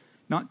it,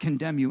 not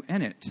condemn you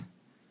in it.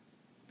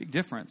 Big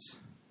difference.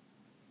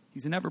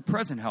 He's an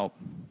ever-present help.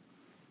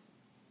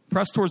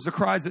 Press towards the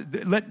cries.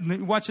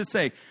 Watch it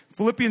say.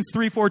 Philippians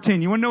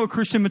 3:14. You want to know what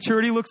Christian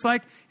maturity looks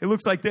like? It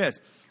looks like this.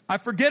 I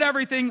forget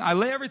everything, I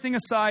lay everything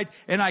aside,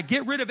 and I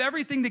get rid of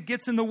everything that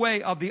gets in the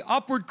way of the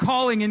upward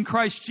calling in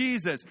Christ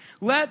Jesus.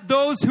 Let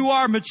those who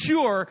are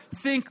mature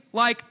think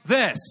like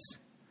this.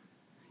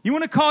 You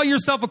want to call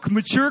yourself a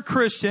mature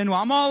Christian?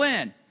 Well, I'm all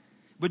in.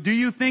 But do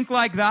you think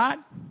like that?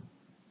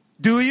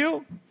 Do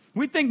you?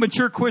 We think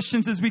mature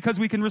Christians is because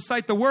we can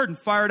recite the word and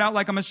fire it out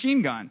like a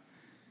machine gun.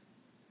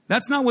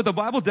 That's not what the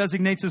Bible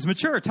designates as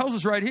mature. It tells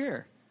us right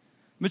here.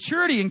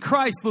 Maturity in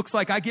Christ looks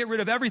like I get rid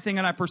of everything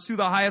and I pursue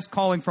the highest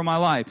calling for my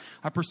life.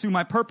 I pursue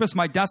my purpose,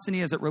 my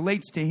destiny as it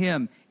relates to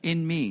Him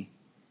in me.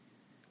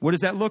 What does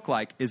that look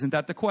like? Isn't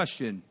that the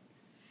question?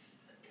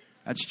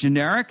 That's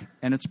generic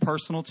and it's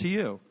personal to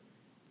you.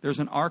 There's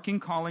an arcing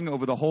calling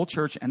over the whole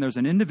church and there's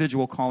an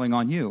individual calling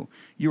on you.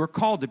 You are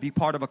called to be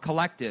part of a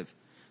collective.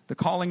 The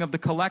calling of the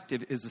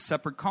collective is a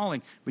separate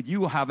calling, but you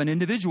will have an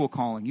individual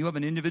calling. You have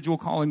an individual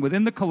calling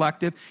within the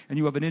collective and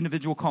you have an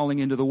individual calling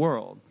into the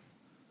world.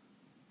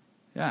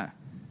 Yeah.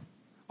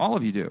 All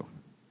of you do.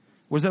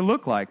 What does that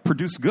look like?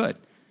 Produce good.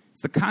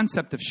 It's the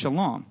concept of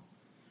shalom.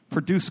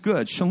 Produce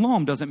good.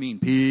 Shalom doesn't mean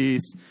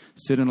peace,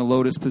 sit in a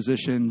lotus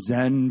position,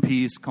 Zen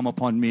peace, come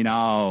upon me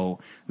now.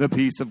 The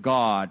peace of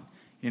God,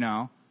 you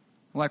know.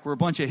 Like we're a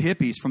bunch of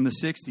hippies from the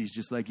 60s,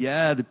 just like,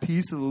 yeah, the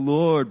peace of the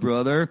Lord,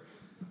 brother.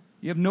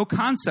 You have no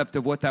concept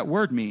of what that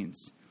word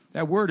means.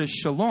 That word is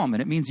shalom,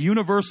 and it means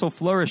universal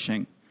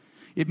flourishing.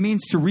 It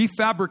means to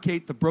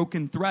refabricate the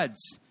broken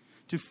threads,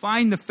 to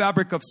find the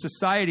fabric of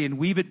society and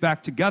weave it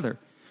back together,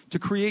 to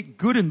create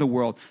good in the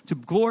world, to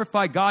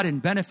glorify God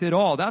and benefit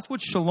all. That's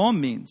what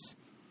shalom means.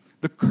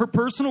 The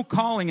personal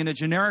calling in a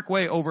generic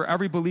way over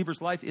every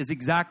believer's life is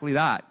exactly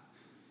that.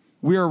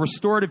 We are a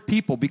restorative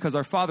people because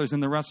our Father's in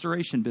the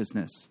restoration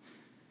business.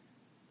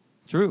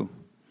 True.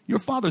 Your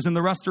Father's in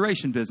the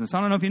restoration business.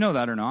 I don't know if you know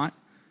that or not.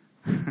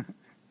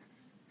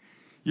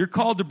 You're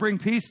called to bring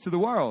peace to the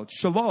world.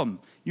 Shalom,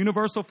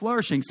 universal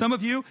flourishing. Some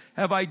of you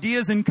have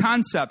ideas and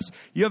concepts.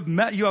 You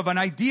have an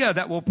idea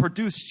that will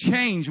produce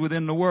change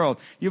within the world.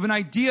 You have an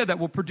idea that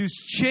will produce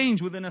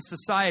change within a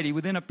society,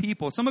 within a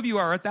people. Some of you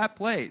are at that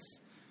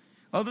place.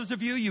 Others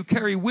of you, you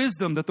carry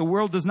wisdom that the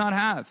world does not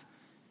have.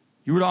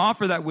 You were to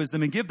offer that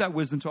wisdom and give that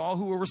wisdom to all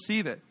who will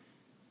receive it.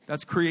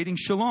 That's creating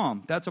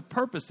shalom. That's a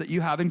purpose that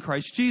you have in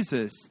Christ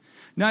Jesus.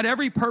 Not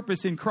every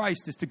purpose in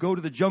Christ is to go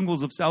to the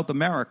jungles of South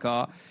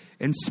America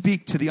and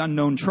speak to the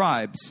unknown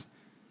tribes.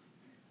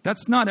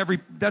 That's not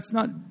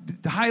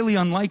highly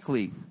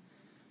unlikely.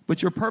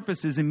 But your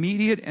purpose is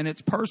immediate and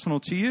it's personal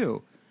to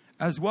you.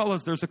 As well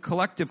as there's a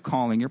collective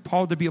calling. You're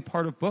called to be a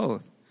part of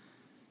both.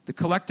 The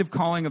collective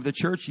calling of the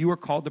church, you are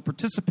called to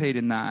participate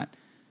in that.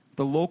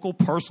 The local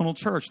personal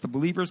church, the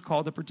believer is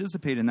called to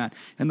participate in that.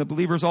 And the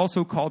believer is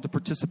also called to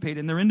participate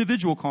in their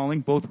individual calling,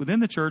 both within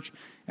the church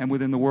and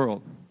within the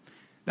world.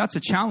 That's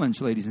a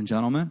challenge, ladies and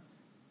gentlemen.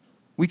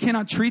 We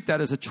cannot treat that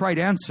as a trite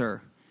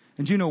answer.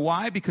 And do you know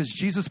why? Because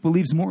Jesus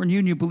believes more in you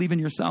than you believe in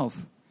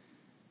yourself.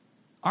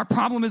 Our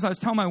problem is, I was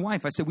telling my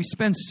wife, I said, we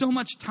spend so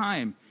much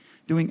time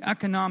doing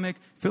economic,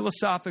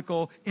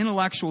 philosophical,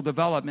 intellectual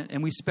development,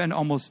 and we spend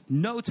almost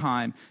no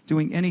time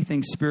doing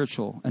anything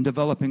spiritual and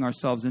developing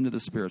ourselves into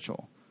the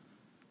spiritual.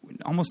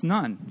 almost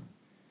none.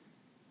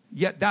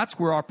 Yet that's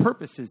where our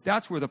purpose is.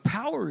 That's where the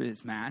power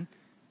is, man.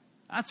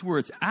 That's where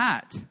it's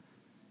at.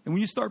 And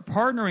when you start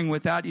partnering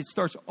with that, it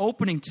starts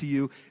opening to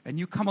you and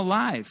you come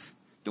alive.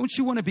 Don't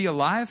you want to be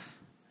alive?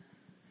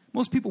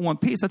 Most people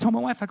want peace. I told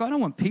my wife, I don't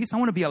want peace. I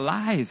want to be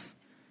alive.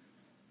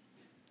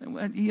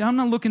 I'm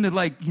not looking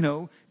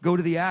to go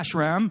to the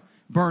ashram,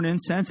 burn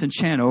incense and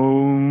chant,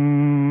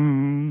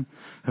 Om,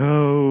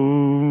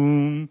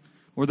 Om.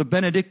 Or the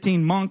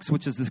Benedictine monks,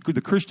 which is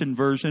the Christian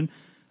version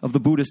of the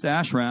Buddhist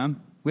ashram.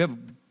 We have,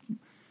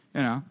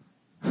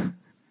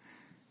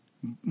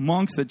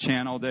 monks that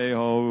chant all day.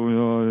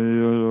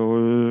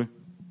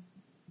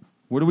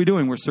 What are we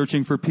doing? We're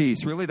searching for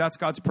peace. Really? That's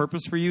God's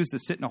purpose for you, is to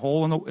sit in a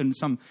hole in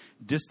some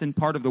distant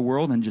part of the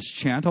world and just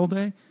chant all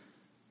day?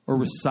 Or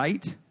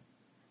recite?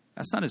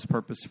 That's not his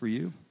purpose for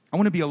you. I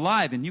want to be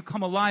alive, and you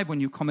come alive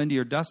when you come into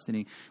your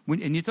destiny.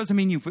 And it doesn't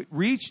mean you've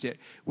reached it.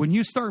 When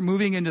you start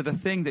moving into the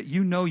thing that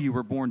you know you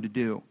were born to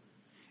do,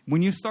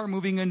 when you start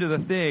moving into the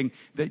thing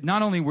that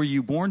not only were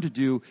you born to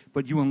do,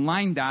 but you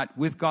align that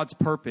with God's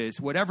purpose,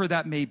 whatever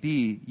that may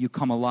be, you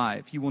come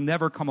alive. You will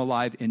never come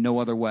alive in no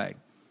other way.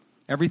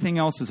 Everything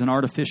else is an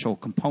artificial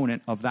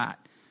component of that,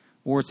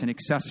 or it's an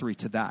accessory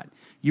to that.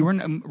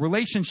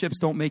 Relationships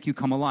don't make you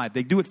come alive.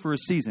 They do it for a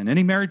season.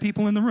 Any married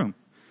people in the room?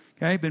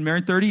 Okay, been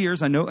married 30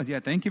 years. I know.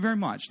 Yeah, thank you very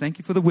much. Thank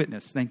you for the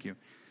witness. Thank you.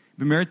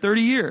 Been married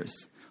 30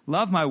 years.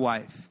 Love my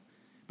wife.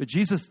 But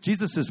Jesus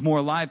is more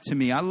alive to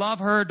me. I love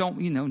her.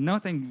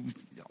 Nothing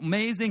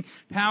amazing,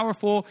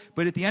 powerful.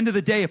 But at the end of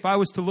the day, if I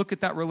was to look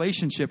at that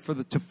relationship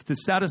to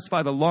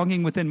satisfy the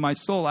longing within my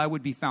soul, I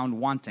would be found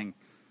wanting.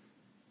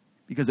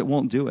 Because it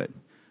won't do it.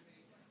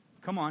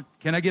 Come on.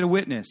 Can I get a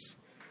witness?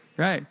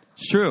 Right.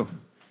 It's true.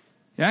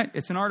 Yeah,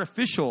 it's an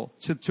artificial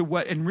to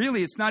what, and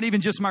really it's not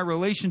even just my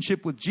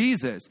relationship with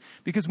Jesus.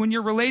 Because when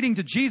you're relating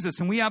to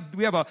Jesus, and we have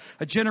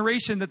a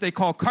generation that they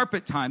call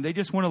carpet time. They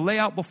just want to lay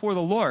out before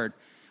the Lord.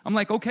 I'm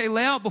like, okay,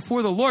 lay out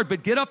before the Lord,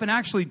 but get up and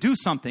actually do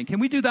something. Can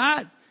we do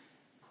that?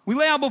 We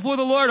lay out before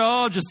the Lord.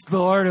 Oh, just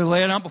Lord, and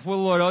laying out before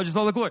the Lord. Oh, just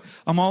all the glory.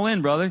 I'm all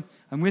in, brother.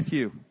 I'm with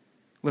you.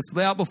 Let's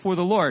lay out before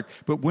the Lord.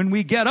 But when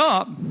we get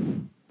up,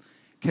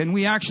 can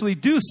we actually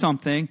do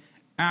something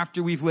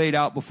after we've laid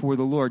out before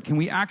the Lord? Can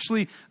we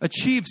actually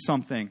achieve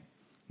something?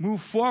 Move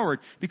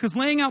forward. Because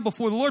laying out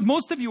before the Lord,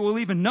 most of you will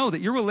even know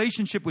that your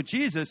relationship with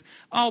Jesus,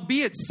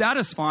 albeit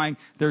satisfying,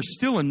 there's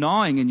still a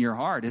gnawing in your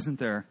heart, isn't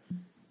there?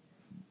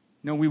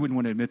 No, we wouldn't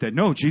want to admit that.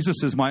 No,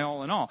 Jesus is my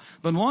all in all.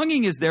 The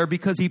longing is there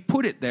because he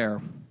put it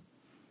there.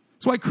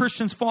 That's why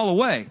Christians fall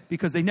away,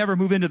 because they never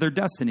move into their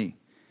destiny.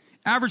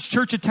 Average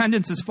church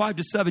attendance is 5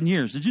 to 7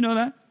 years. Did you know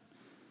that?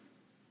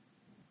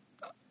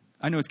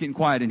 I know it's getting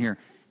quiet in here.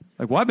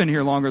 Like, well, I've been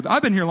here longer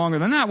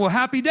than that. Well,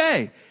 happy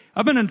day.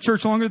 I've been in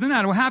church longer than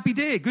that. Well, happy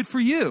day. Good for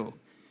you.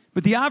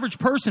 But the average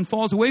person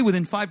falls away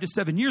within 5 to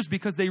 7 years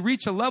because they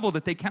reach a level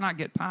that they cannot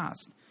get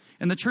past.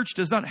 And the church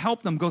does not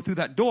help them go through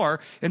that door.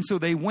 And so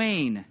they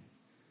wane.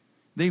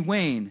 They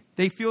wane.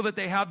 They feel that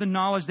they have the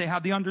knowledge, they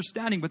have the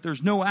understanding, but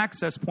there's no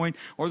access point,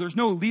 or there's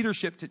no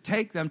leadership to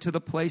take them to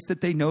the place that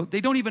they know. They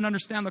don't even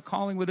understand the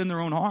calling within their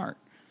own heart.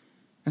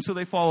 And so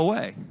they fall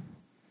away.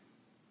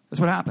 That's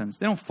what happens.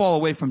 They don't fall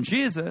away from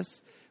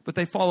Jesus, but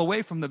they fall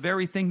away from the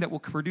very thing that will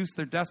produce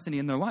their destiny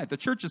in their life. The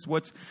church is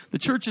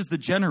the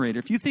generator.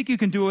 If you think you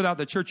can do it without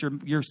the church,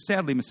 you're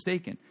sadly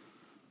mistaken.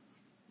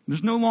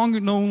 There's no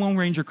Lone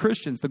Ranger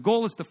Christians. The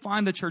goal is to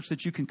find the church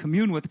that you can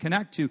commune with,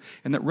 connect to,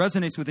 and that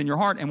resonates within your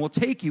heart, and will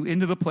take you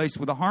into the place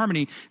where the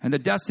harmony and the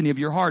destiny of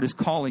your heart is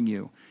calling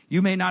you.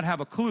 You may not have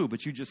a clue,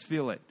 but you just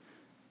feel it.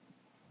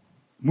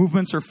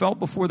 Movements are felt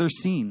before they're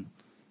seen,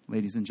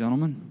 ladies and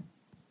gentlemen.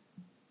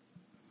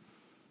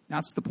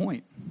 That's the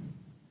point.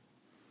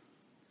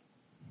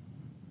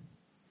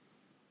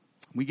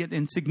 We get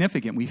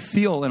insignificant. We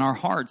feel in our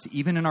hearts,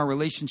 even in our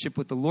relationship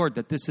with the Lord,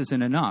 that this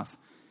isn't enough.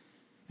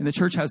 And the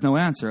church has no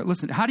answer.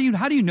 Listen, how do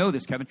you know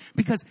this, Kevin?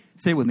 Because,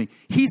 say it with me,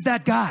 he's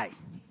that guy.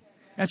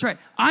 That's right.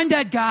 I'm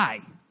that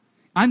guy.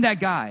 I'm that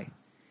guy.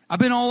 I've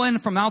been all in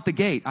from out the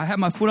gate. I had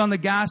my foot on the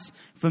gas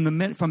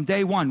from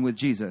day one with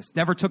Jesus.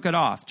 Never took it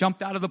off.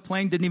 Jumped out of the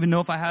plane. Didn't even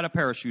know if I had a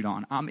parachute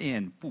on. I'm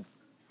in. Poof.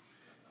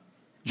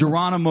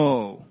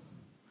 Geronimo.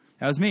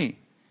 That was me.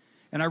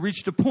 And I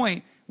reached a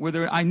point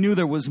where I knew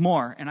there was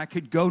more, and I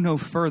could go no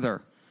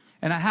further.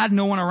 And I had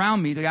no one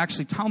around me to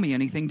actually tell me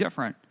anything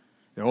different.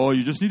 Oh,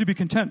 you just need to be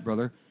content,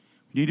 brother.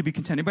 You need to be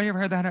content. Anybody ever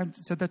heard that?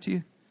 Said that to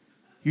you?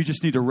 You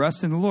just need to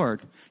rest in the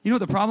Lord. You know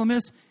what the problem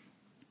is?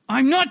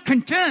 I'm not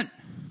content.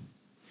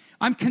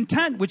 I'm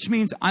content, which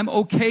means I'm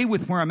okay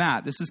with where I'm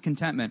at. This is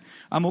contentment.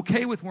 I'm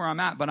okay with where I'm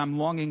at, but I'm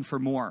longing for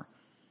more.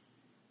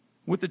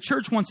 What the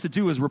church wants to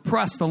do is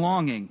repress the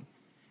longing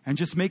and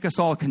just make us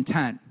all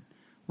content.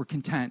 We're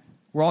content.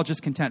 We're all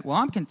just content. Well,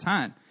 I'm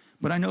content,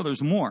 but I know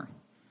there's more.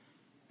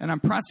 And I'm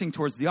pressing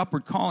towards the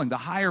upward calling, the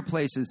higher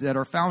places that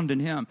are found in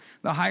him,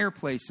 the higher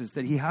places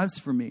that he has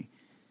for me.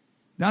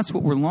 That's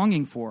what we're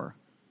longing for.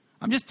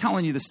 I'm just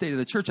telling you the state of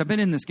the church. I've been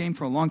in this game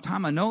for a long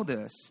time. I know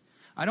this.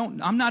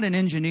 I'm not an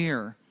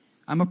engineer.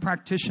 I'm a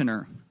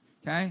practitioner,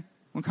 okay?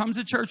 When it comes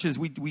to churches,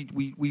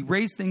 we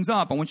raise things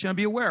up. I want you to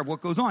be aware of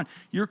what goes on.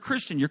 You're a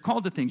Christian. You're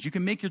called to things. You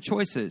can make your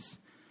choices.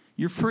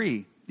 You're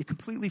free. You're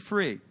completely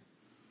free.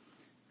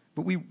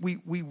 But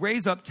we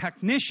raise up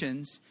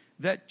technicians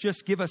that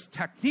just give us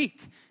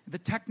technique. The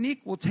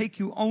technique will take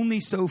you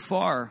only so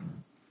far.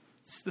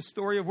 It's the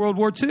story of World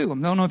War II. I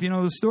don't know if you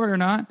know the story or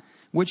not.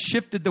 What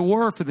shifted the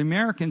war for the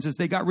Americans is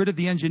they got rid of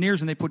the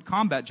engineers and they put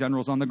combat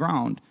generals on the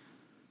ground.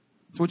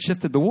 That's what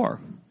shifted the war.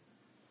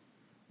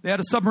 They had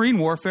a submarine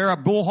warfare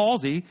at Bull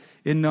Halsey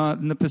in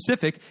the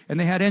Pacific, and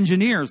they had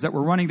engineers that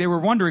were running. They were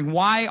wondering,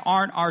 why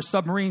aren't our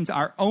submarines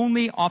our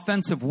only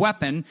offensive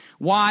weapon?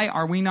 Why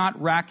are we not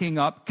racking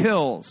up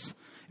kills?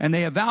 And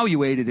they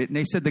evaluated it, and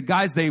they said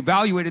they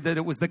evaluated that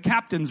it was the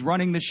captains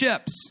running the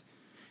ships.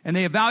 And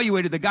they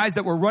evaluated the guys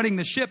that were running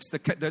the ships,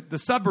 the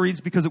submarines,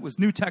 because it was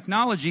new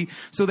technology.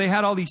 So they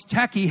had all these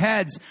techie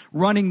heads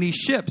running these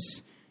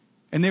ships.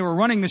 And they were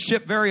running the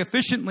ship very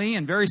efficiently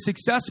and very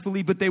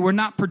successfully, but they were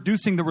not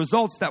producing the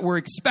results that were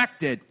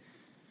expected.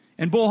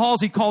 And Bull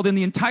Halsey called in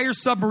the entire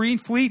submarine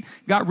fleet,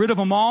 got rid of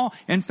them all,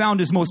 and found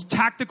his most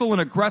tactical and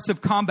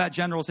aggressive combat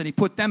generals, and he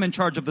put them in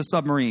charge of the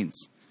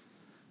submarines.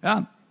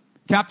 Yeah.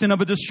 Captain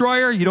of a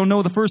destroyer, you don't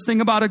know the first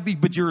thing about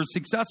it, but you're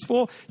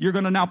successful. You're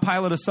going to now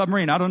pilot a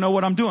submarine. I don't know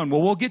what I'm doing.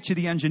 Well, we'll get you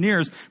the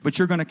engineers, but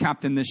you're going to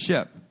captain this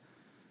ship.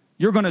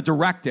 You're going to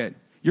direct it.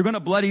 You're going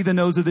to bloody the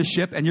nose of the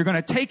ship, and you're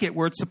going to take it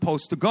where it's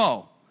supposed to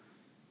go.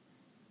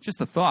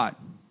 Just a thought.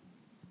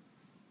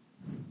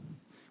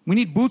 We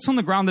need boots on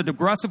the ground that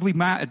aggressively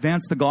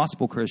advance the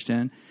gospel,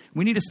 Christian.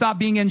 We need to stop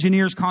being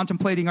engineers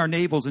contemplating our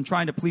navels and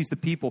trying to please the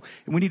people.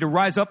 And we need to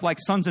rise up like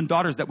sons and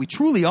daughters that we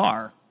truly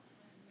are.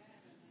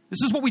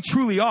 This is what we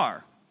truly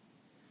are.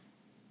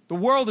 The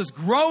world is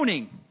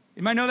groaning.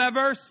 You might know that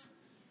verse?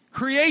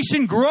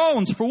 Creation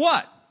groans for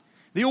what?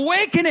 The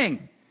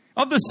awakening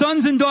of the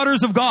sons and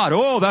daughters of God.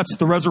 Oh, that's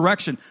the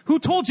resurrection. Who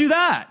told you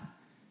that?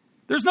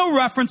 There's no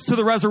reference to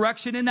the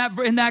resurrection in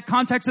that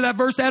context of that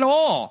verse at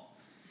all.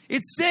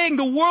 It's saying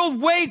the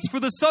world waits for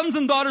the sons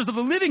and daughters of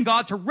the living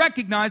God to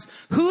recognize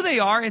who they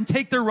are and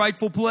take their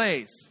rightful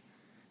place.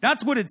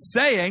 That's what it's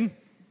saying.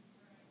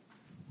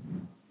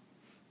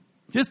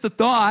 Just a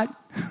thought.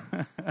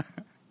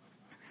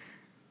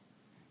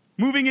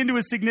 Moving into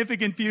a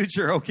significant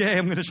future. Okay,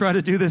 I'm going to try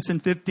to do this in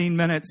 15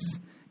 minutes.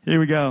 Here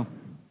we go.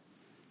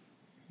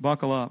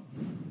 Buckle up.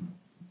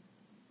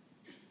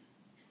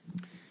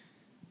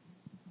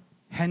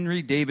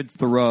 Henry David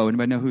Thoreau.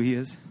 Anybody know who he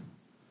is?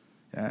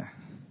 Yeah.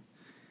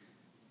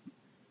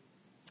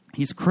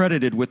 He's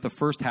credited with the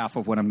first half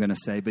of what I'm going to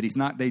say, but he's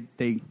not.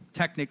 They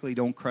technically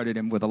don't credit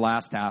him with the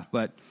last half,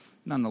 but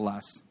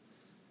nonetheless,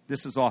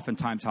 this is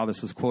oftentimes how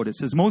this is quoted. It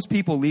says, most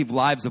people lead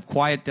lives of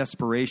quiet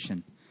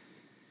desperation,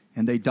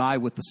 and they die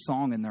with the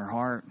song in their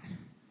heart.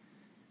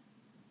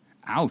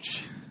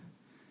 Ouch.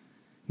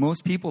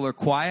 Most people are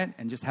quiet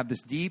and just have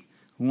this deep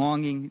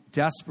longing,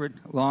 desperate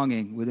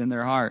longing within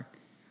their heart.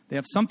 They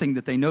have something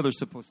that they know they're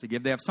supposed to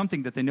give. They have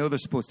something that they know they're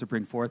supposed to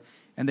bring forth,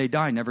 and they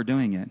die never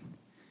doing it.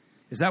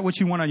 Is that what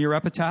you want on your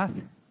epitaph?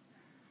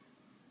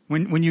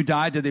 When you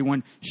died, did they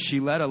want, she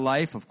led a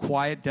life of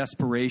quiet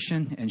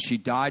desperation, and she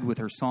died with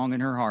her song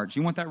in her heart? Do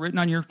you want that written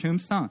on your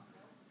tombstone?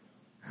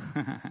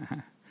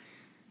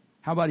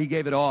 How about he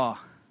gave it all?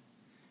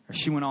 Or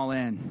she went all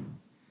in?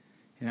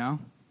 You know?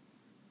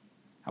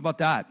 How about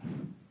that?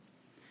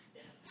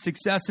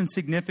 Success and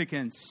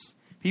significance.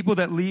 People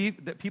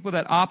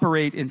that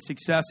operate in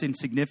success and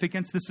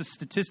significance, this is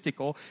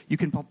statistical. You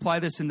can apply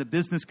this in the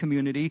business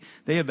community.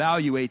 They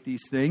evaluate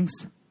these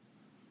things.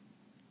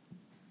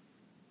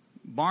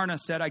 Barna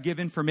said, I give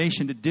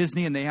information to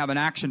Disney and they have an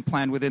action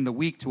plan within the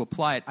week to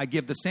apply it. I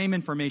give the same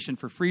information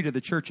for free to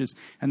the churches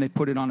and they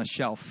put it on a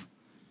shelf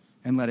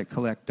and let it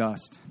collect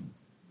dust.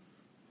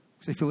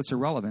 Because they feel it's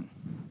irrelevant.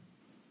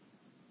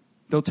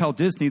 They'll tell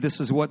Disney, this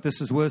is what's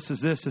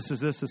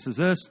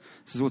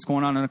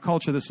going on in a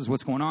culture, this is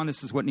what's going on,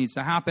 this is what needs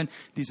to happen,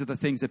 these are the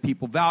things that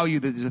people value,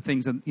 these are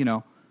things that,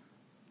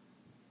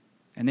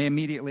 and they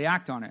immediately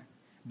act on it.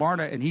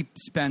 Barna, and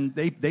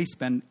they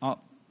spend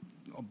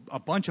a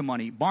bunch of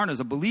money. Barna's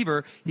a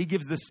believer, he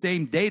gives the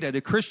same data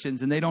to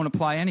Christians and they don't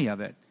apply any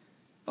of it.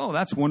 Oh,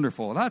 that's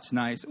wonderful, that's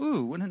nice,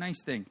 ooh, what a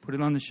nice thing, put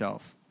it on the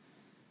shelf.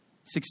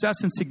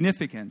 Success and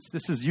significance,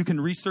 you can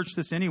research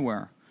this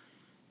anywhere.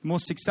 The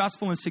most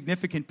successful and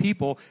significant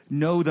people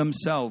know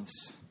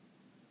themselves.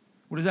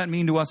 What does that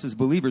mean to us as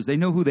believers? They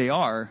know who they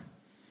are.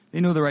 They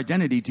know their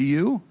identity. Do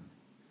you?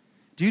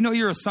 Do you know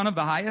you're a son of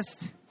the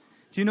highest?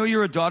 Do you know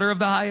you're a daughter of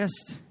the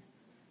highest?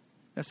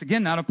 That's,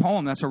 again, not a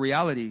poem. That's a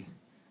reality.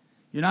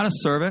 You're not a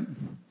servant.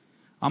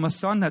 I'm a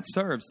son that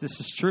serves. This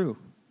is true.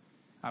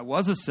 I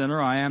was a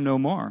sinner. I am no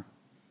more.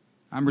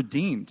 I'm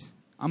redeemed.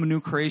 I'm a new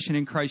creation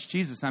in Christ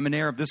Jesus. I'm an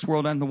heir of this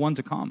world and the one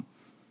to come.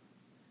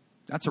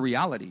 That's a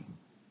reality.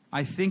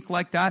 I think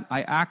like that.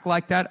 I act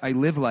like that. I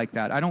live like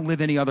that. I don't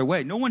live any other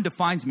way. No one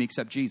defines me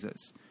except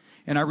Jesus.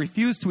 And I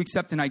refuse to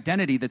accept an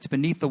identity that's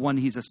beneath the one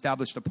he's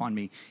established upon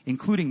me,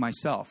 including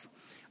myself.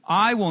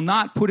 I will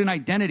not put an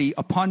identity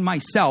upon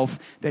myself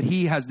that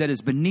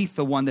is beneath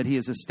the one that he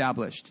has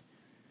established.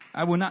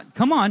 I will not.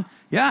 Come on.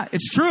 Yeah,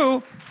 it's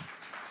true.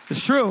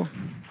 It's true.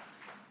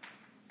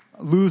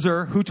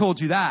 Loser, who told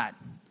you that?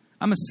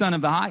 I'm a son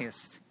of the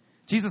highest.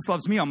 Jesus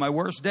loves me on my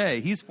worst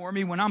day. He's for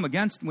me even when I'm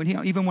against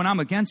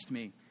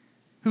me.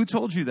 Who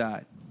told you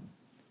that?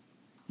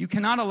 You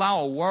cannot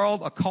allow a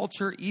world, a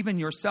culture, even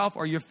yourself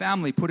or your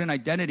family put an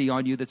identity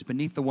on you that's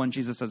beneath the one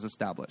Jesus has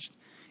established.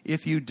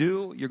 If you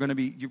do,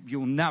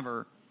 you'll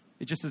never,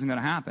 it just isn't going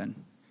to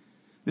happen.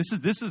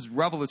 This is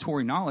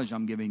revelatory knowledge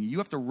I'm giving you. You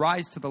have to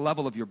rise to the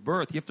level of your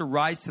birth. You have to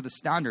rise to the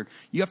standard.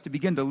 You have to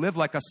begin to live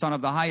like a son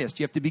of the highest.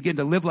 You have to begin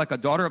to live like a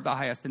daughter of the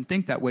highest and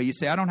think that way. You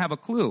say, I don't have a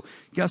clue.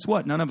 Guess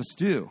what? None of us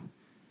do.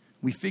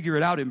 We figure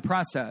it out in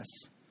process.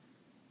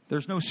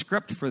 There's no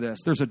script for this.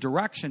 There's a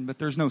direction, but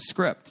there's no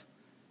script.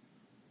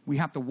 We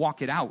have to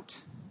walk it out.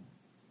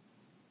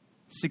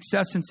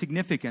 Success and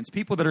significance.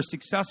 People that are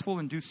successful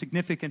and do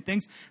significant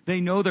things, they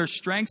know their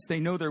strengths, they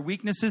know their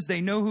weaknesses,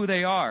 they know who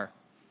they are.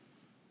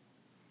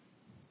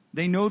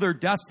 They know their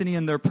destiny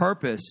and their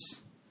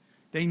purpose.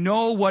 They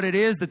know what it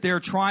is that they're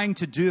trying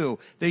to do.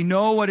 They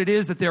know what it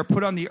is that they're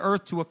put on the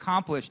earth to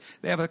accomplish.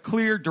 They have a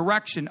clear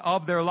direction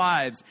of their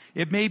lives.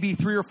 It may be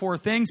 3 or 4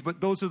 things, but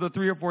those are the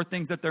 3 or 4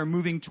 things that they're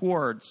moving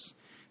towards.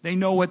 They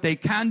know what they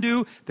can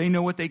do. They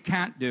know what they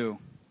can't do.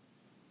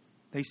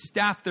 They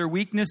staff their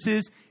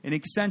weaknesses and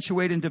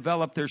accentuate and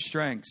develop their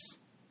strengths.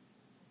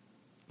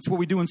 That's what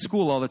we do in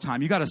school all the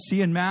time. You got a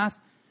C in math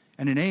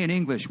and an A in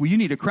English. Well, you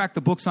need to crack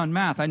the books on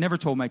math. I never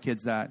told my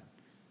kids that.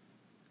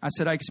 I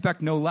said, I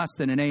expect no less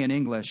than an A in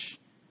English.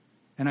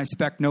 And I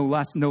expect no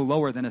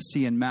lower than a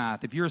C in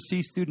math. If you're a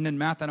C student in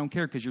math, I don't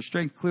care because your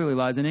strength clearly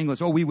lies in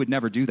English. Oh, we would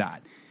never do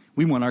that.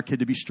 We want our kid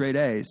to be straight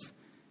A's.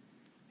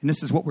 And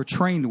this is what we're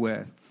trained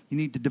with. You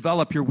need to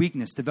develop your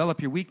weakness.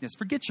 Develop your weakness.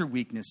 Forget your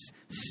weakness.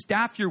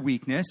 Staff your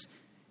weakness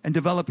and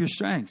develop your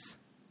strengths.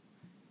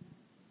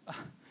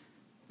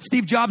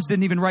 Steve Jobs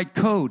didn't even write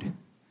code.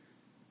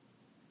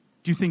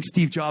 Do you think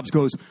Steve Jobs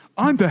goes,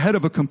 I'm the head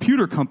of a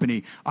computer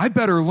company. I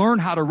better learn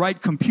how to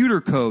write computer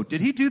code.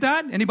 Did he do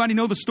that? Anybody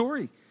know the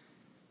story?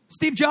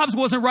 Steve Jobs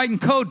wasn't writing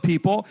code,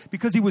 people,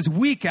 because he was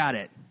weak at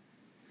it.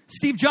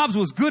 Steve Jobs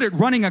was good at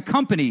running a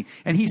company,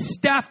 and he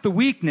staffed the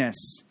weakness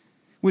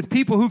with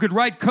people who could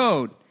write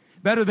code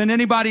better than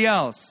anybody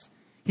else.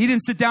 He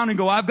didn't sit down and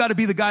go, I've got to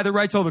be the guy that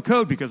writes all the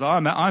code because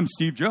I'm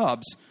Steve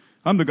Jobs.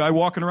 I'm the guy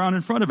walking around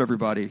in front of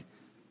everybody.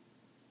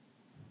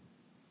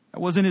 That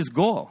wasn't his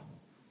goal.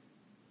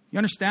 You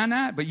understand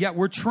that? But yet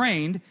we're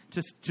trained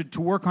to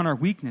work on our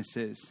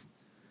weaknesses.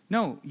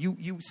 No,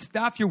 you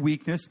staff your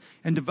weakness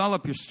and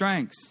develop your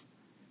strengths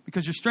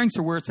because your strengths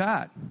are where it's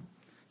at.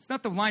 It's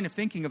not the line of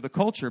thinking of the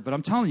culture, but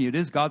I'm telling you, it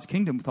is God's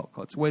kingdom.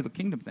 It's the way the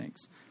kingdom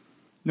thinks.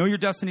 Know your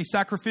destiny,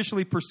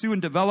 sacrificially pursue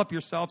and develop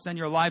yourselves and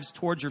your lives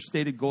towards your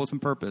stated goals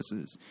and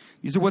purposes.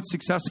 These are what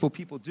successful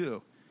people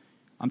do.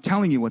 I'm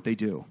telling you what they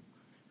do,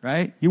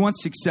 right? You want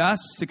success?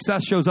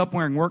 Success shows up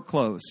wearing work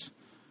clothes.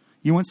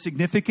 You want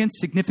significance?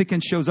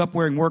 Significance shows up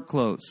wearing work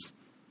clothes.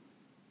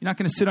 You're not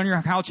going to sit on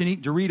your couch and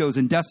eat Doritos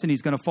and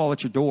destiny's going to fall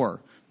at your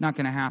door. Not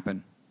going to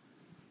happen.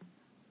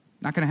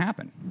 Not going to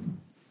happen.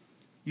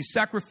 You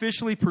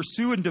sacrificially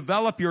pursue and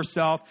develop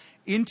yourself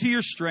into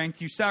your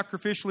strength. You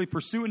sacrificially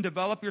pursue and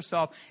develop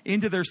yourself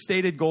into their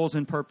stated goals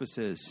and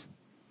purposes.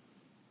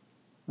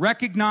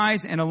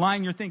 Recognize and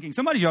align your thinking.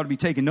 Somebody ought to be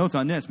taking notes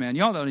on this, man.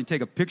 Y'all ought to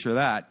take a picture of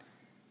that.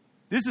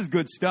 This is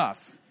good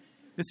stuff.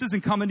 This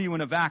isn't coming to you in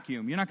a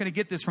vacuum. You're not going to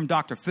get this from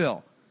Dr.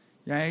 Phil.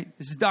 Right?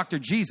 This is Dr.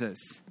 Jesus.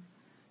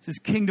 This is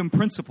kingdom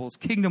principles,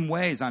 kingdom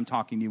ways I'm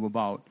talking to you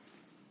about.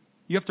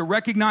 You have to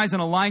recognize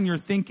and align your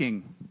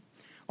thinking.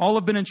 All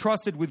have been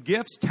entrusted with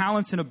gifts,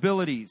 talents, and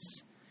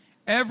abilities.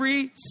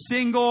 Every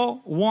single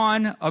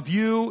one of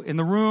you in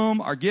the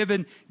room are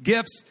given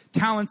gifts,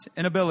 talents,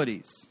 and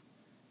abilities.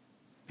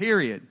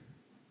 Period.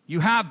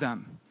 You have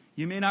them.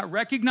 You may not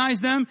recognize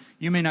them.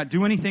 You may not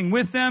do anything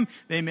with them.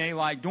 They may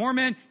lie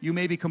dormant. You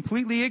may be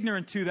completely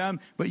ignorant to them,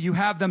 but you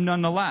have them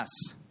nonetheless.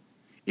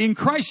 In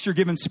Christ, you're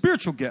given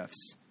spiritual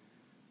gifts.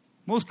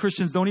 Most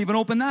Christians don't even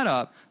open that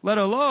up, let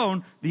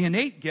alone the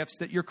innate gifts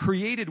that you're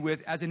created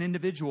with as an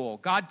individual.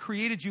 God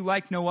created you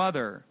like no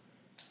other.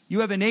 You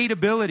have innate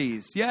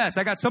abilities. Yes,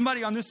 I got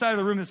somebody on this side of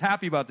the room that's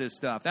happy about this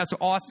stuff. That's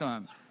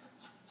awesome.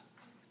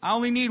 I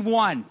only need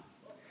one.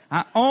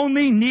 I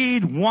only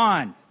need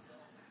one.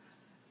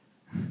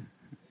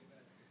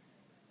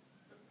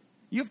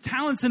 You have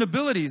talents and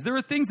abilities. There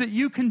are things that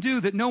you can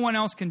do that no one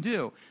else can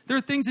do. There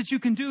are things that you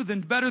can do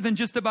better than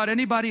just about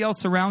anybody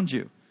else around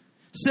you.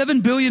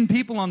 7 billion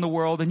people on the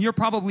world, and you're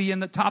probably in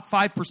the top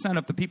 5%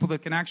 of the people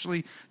that can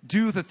actually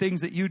do the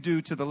things that you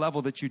do to the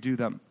level that you do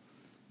them.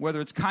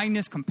 Whether it's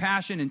kindness,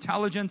 compassion,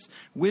 intelligence,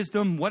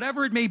 wisdom,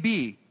 whatever it may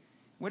be.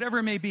 Whatever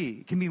it may be.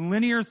 It can be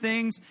linear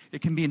things,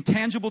 it can be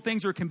intangible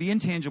things, or it can be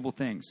intangible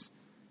things.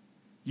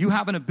 You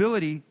have an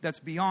ability that's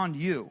beyond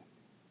you.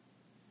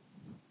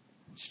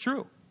 It's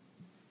true.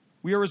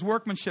 We are his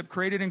workmanship,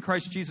 created in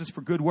Christ Jesus for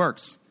good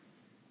works,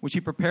 which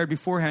he prepared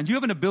beforehand. You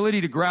have an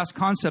ability to grasp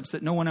concepts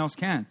that no one else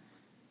can.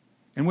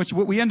 And what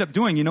we end up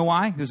doing, you know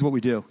why? This is what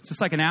we do. It's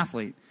just like an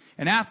athlete.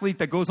 An athlete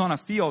that goes on a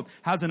field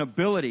has an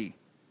ability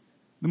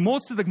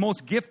Most of the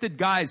most gifted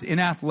guys in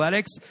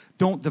athletics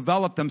don't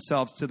develop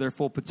themselves to their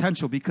full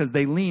potential because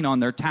they lean on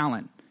their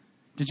talent.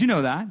 Did you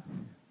know that?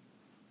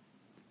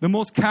 The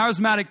most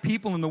charismatic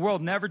people in the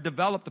world never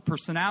develop the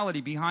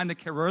personality behind the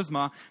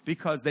charisma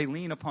because they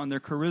lean upon their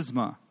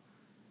charisma.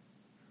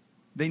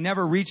 They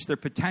never reach their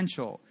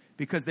potential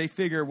because they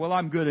figure, well,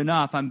 I'm good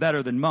enough. I'm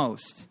better than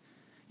most.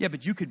 Yeah,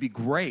 but you could be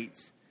great.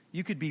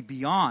 You could be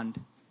beyond.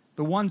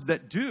 The ones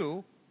that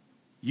do,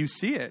 you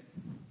see it.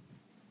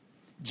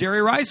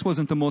 Jerry Rice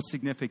wasn't the most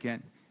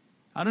significant.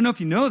 I don't know if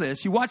you know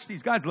this. You watch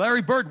these guys.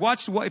 Larry Bird,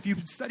 if you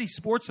study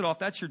sports at all, if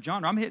that's your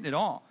genre, I'm hitting it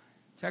all.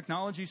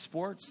 Technology,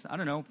 sports, I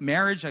don't know,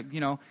 marriage,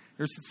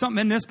 there's something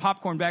in this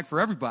popcorn bag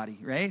for everybody,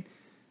 right?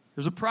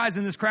 There's a prize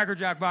in this Cracker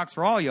Jack box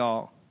for all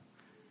y'all.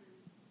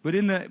 But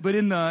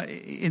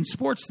in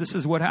sports, this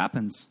is what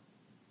happens.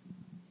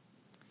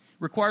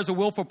 Requires a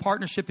willful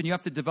partnership, and you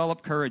have to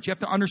develop courage. You have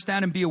to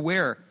understand and be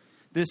aware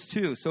this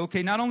too. So,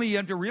 not only you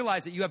have to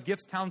realize that you have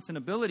gifts, talents, and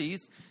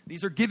abilities,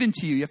 these are given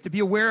to you. You have to be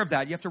aware of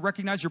that. You have to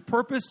recognize your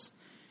purpose,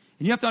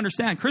 and you have to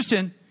understand,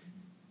 Christian,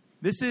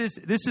 this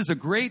is a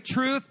great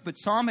truth, but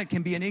it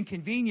can be an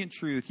inconvenient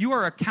truth. You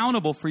are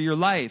accountable for your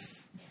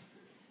life.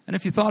 And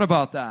if you thought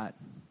about that,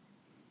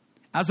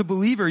 as a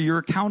believer, you're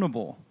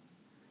accountable.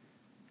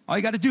 All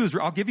you got to do is,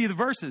 I'll give you the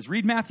verses.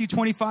 Read Matthew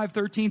 25,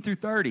 13 through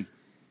 30.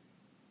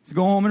 So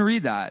go home and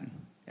read that.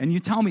 And you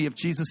tell me if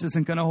Jesus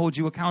isn't going to hold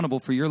you accountable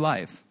for your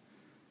life.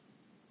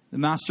 The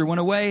master went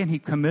away and he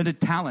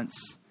committed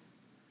talents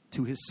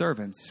to his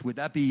servants. Would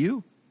that be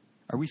you?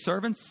 Are we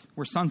servants?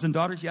 We're sons and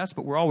daughters, yes,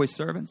 but we're always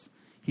servants.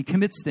 He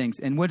commits things.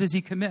 And what does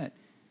he commit?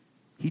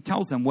 He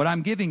tells them, what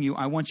I'm giving you,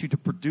 I want you to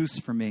produce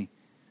for me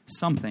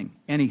something,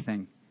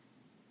 anything.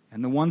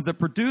 And the ones that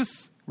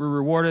produce were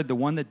rewarded. The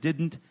one that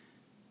didn't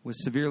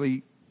was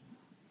severely,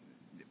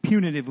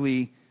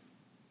 punitively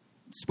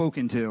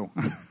spoken to.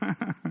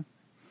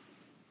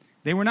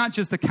 They were not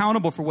just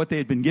accountable for what they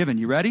had been given.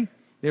 You ready?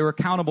 They were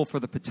accountable for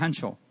the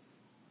potential.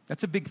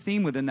 That's a big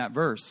theme within that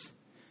verse.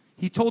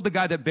 He told the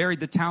guy that buried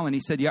the talent, he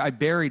said, yeah, I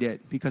buried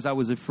it because I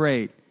was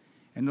afraid.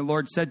 And the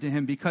Lord said to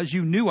him, because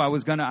you knew I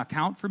was going to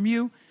account from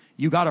you,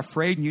 you got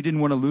afraid and you didn't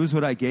want to lose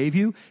what I gave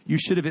you, you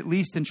should have at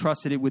least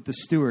entrusted it with the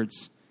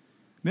stewards.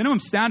 Minimum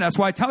standard, that's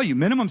why I tell you,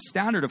 minimum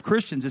standard of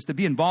Christians is to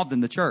be involved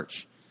in the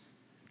church.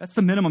 That's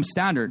the minimum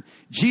standard.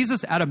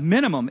 Jesus, at a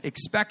minimum,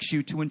 expects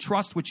you to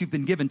entrust what you've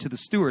been given to the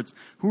stewards.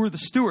 Who are the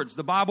stewards?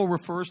 The Bible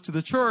refers to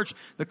the church,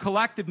 the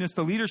collectiveness,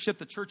 the leadership,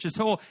 the church as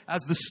whole,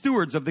 as the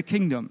stewards of the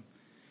kingdom.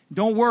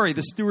 Don't worry,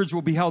 the stewards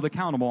will be held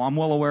accountable. I'm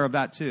well aware of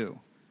that too.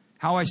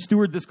 How I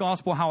steward this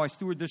gospel, how I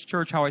steward this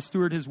church, how I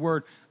steward his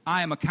word,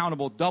 I am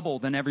accountable double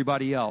than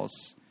everybody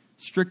else.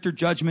 Stricter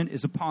judgment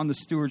is upon the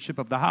stewardship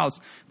of the house.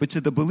 But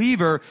to the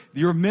believer,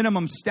 your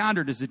minimum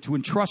standard is to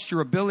entrust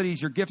your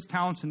abilities, your gifts,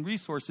 talents, and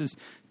resources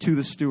to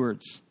the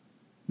stewards.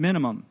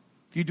 Minimum.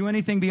 If you do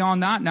anything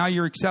beyond that, now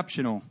you're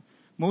exceptional.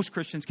 Most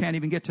Christians can't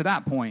even get to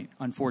that point,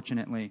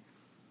 unfortunately.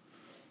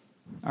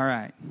 All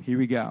right, here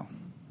we go.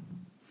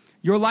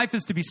 Your life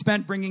is to be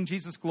spent bringing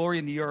Jesus glory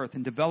in the earth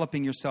and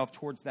developing yourself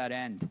towards that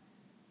end.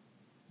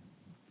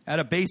 At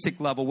a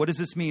basic level, what does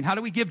this mean? How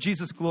do we give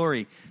Jesus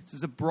glory? This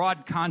is a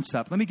broad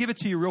concept. Let me give it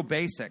to you real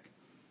basic.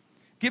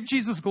 Give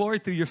Jesus glory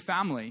through your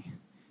family,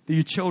 through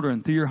your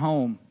children, through your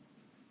home,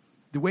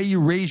 the way you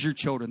raise your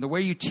children, the way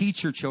you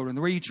teach your children,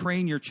 the way you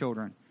train your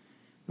children,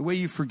 the way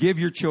you forgive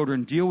your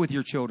children, deal with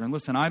your children.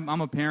 Listen,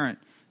 I'm a parent,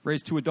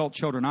 raised 2 adult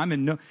children.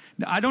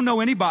 I don't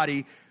know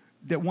anybody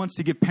that wants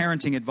to give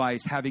parenting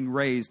advice having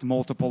raised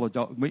multiple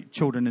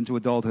children into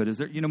adulthood. Is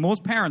there,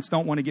 most parents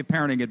don't want to give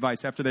parenting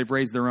advice after they've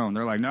raised their own.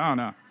 They're like,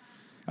 no,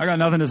 I got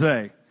nothing to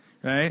say,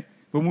 right?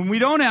 But when we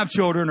don't have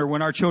children or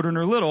when our children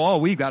are little,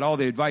 we've got all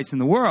the advice in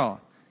the world.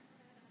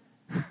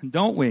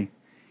 Don't we?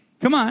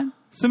 Come on.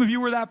 Some of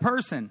you were that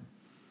person.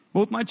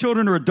 Both my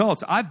children are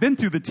adults. I've been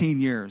through the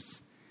teen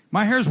years.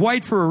 My hair's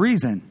white for a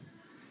reason,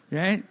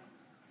 right?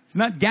 It's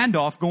not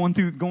Gandalf going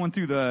through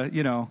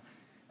the,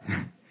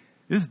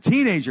 This is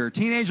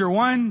teenager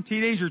 1,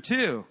 teenager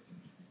 2.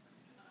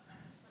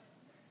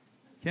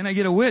 Can I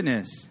get a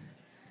witness?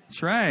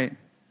 That's right.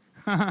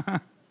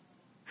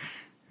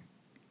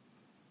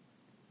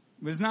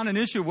 But it's not an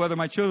issue of whether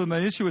my children, my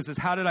issue is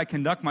how did I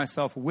conduct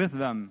myself with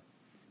them?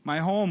 My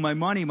home, my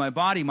money, my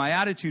body, my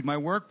attitude, my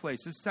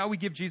workplace. This is how we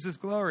give Jesus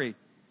glory.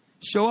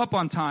 Show up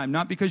on time,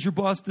 not because your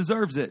boss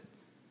deserves it.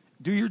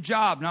 Do your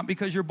job, not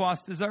because your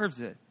boss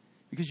deserves it.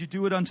 Because you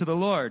do it unto the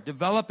Lord.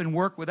 Develop and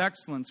work with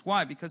excellence.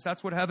 Why? Because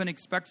that's what heaven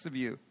expects of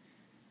you.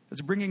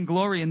 It's bringing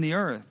glory in the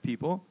earth,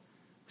 people.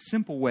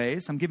 Simple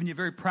ways. I'm giving you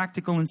very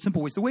practical and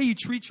simple ways. The way you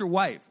treat your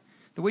wife.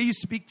 The way you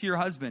speak to your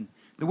husband.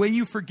 The way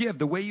you forgive.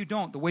 The way you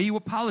don't. The way you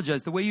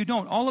apologize. The way you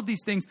don't. All of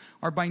these things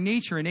are by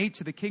nature innate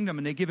to the kingdom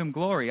and they give him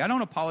glory. I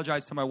don't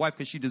apologize to my wife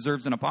because she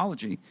deserves an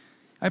apology.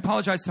 I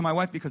apologize to my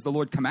wife because the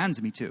Lord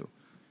commands me to.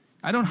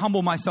 I don't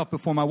humble myself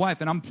before my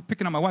wife, and I'm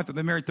picking on my wife. I've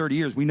been married 30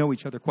 years. We know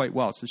each other quite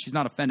well, so she's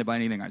not offended by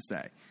anything I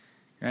say,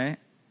 right?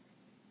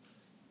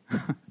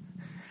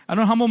 I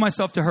don't humble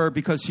myself to her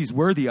because she's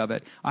worthy of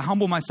it. I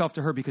humble myself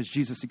to her because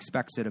Jesus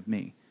expects it of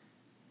me.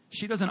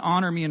 She doesn't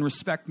honor me and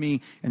respect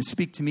me and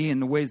speak to me in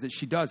the ways that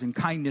she does, in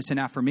kindness and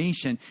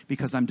affirmation,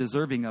 because I'm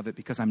deserving of it,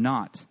 because I'm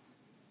not.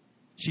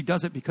 She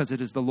does it because it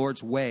is the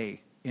Lord's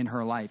way in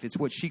her life. It's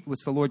what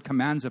the Lord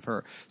commands of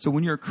her. So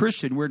when you're a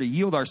Christian, we're to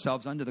yield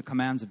ourselves under the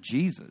commands of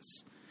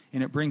Jesus,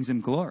 and it brings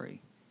him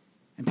glory.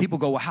 And people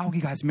go, well, how are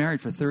you guys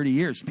married for 30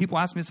 years? People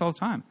ask me this all the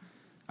time.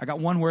 I got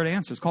one word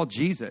answer. It's called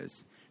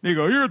Jesus. They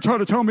go, you're trying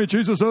to tell me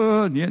Jesus?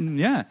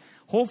 Yeah.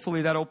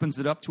 Hopefully that opens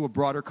it up to a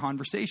broader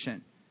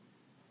conversation.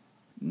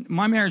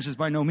 My marriage is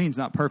by no means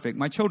not perfect.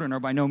 My children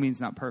are by no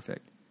means not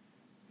perfect.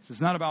 So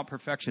it's not about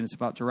perfection. It's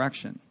about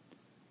direction.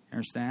 You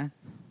understand?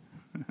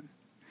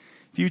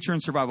 Future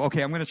and survival.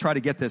 Okay, I'm going to try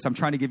to get this. I'm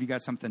trying to give you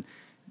guys something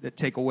that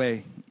take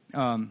away.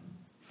 So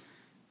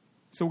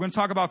we're going to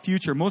talk about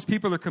future. Most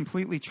people are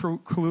completely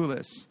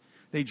clueless.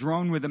 They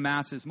drone with the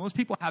masses. Most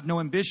people have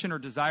no ambition or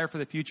desire for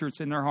the future. It's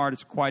in their heart.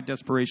 It's a quiet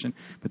desperation.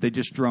 But they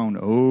just drone.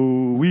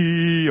 Oh,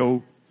 wee,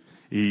 oh,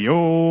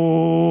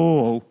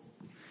 e-oh,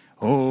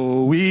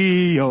 oh,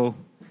 wee, oh,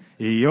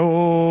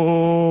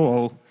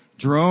 e-oh,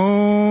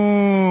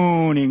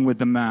 droning with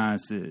the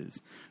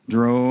masses.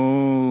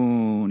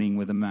 Droning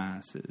with the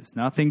masses.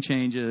 Nothing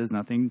changes.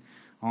 Nothing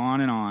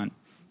on and on.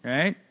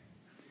 Okay?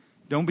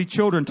 Don't be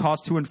children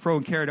tossed to and fro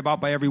and carried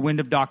about by every wind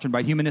of doctrine,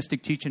 by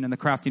humanistic teaching and the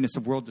craftiness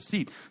of world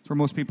deceit. That's where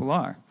most people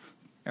are.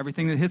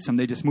 Everything that hits them,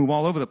 they just move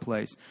all over the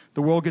place.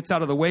 The world gets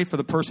out of the way for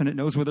the person that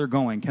knows where they're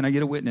going. Can I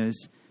get a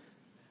witness?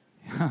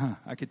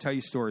 I could tell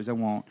you stories. I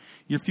won't.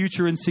 Your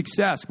future and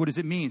success. What does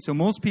it mean? So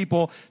most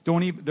people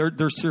don't even,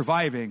 they're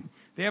surviving.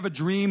 They have a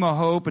dream, a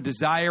hope, a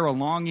desire, a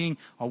longing,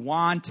 a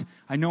want.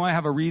 I know I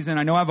have a reason.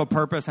 I know I have a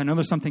purpose. I know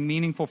there's something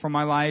meaningful for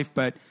my life,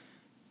 but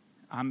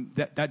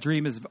that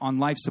dream is on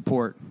life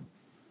support.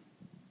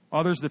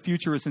 Others, the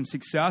future is in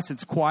success.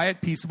 It's quiet,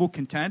 peaceable,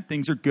 content.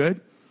 Things are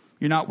good.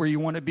 You're not where you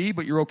want to be,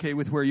 but you're okay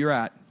with where you're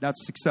at.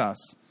 That's success.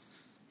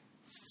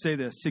 Say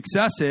this.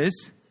 Success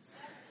is,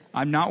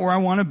 I'm not where I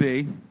want to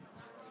be,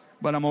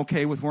 but I'm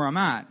okay with where I'm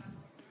at.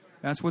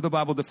 That's what the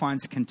Bible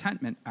defines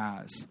contentment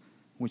as,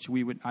 which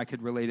I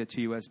could relate it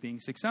to you as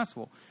being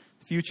successful.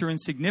 Future and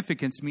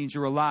significance means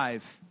you're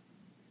alive.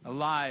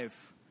 Alive.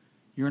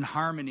 You're in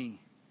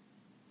harmony.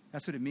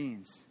 That's what it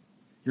means.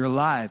 You're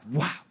alive.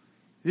 Wow.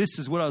 This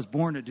is what I was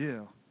born to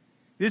do.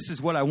 This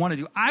is what I want to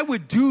do. I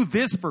would do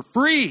this for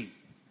free.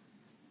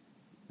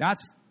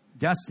 That's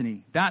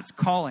destiny. That's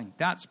calling.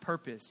 That's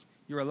purpose.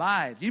 You're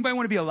alive. Anybody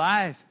want to be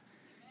alive?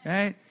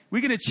 Right?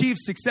 We can achieve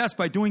success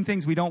by doing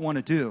things we don't want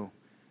to do.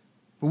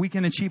 But we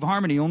can achieve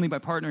harmony only by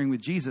partnering with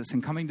Jesus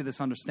and coming to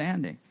this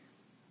understanding.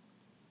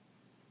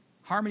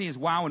 Harmony is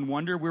wow and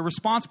wonder. We're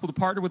responsible to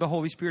partner with the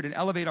Holy Spirit and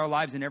elevate our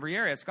lives in every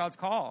area. It's God's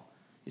call.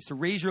 It's to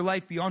raise your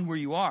life beyond where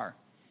you are.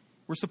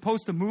 We're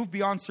supposed to move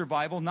beyond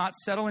survival, not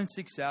settle in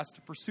success,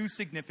 to pursue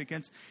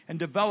significance and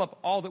develop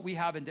all that we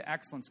have into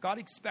excellence. God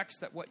expects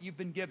that what you've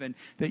been given,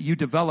 that you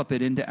develop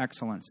it into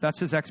excellence.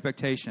 That's his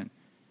expectation.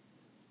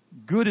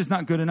 Good is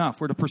not good enough.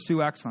 We're to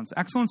pursue excellence.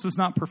 Excellence is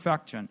not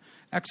perfection.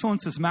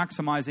 Excellence is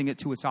maximizing it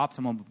to its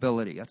optimum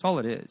ability. That's all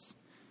it is.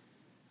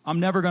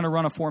 I'm never going to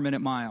run a 4-minute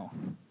mile.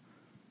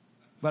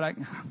 But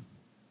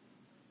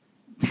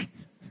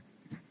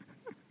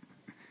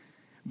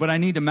I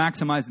need to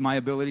maximize my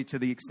ability to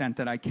the extent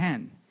that I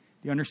can. Do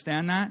you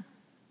understand that?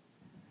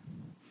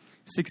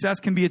 Success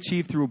can be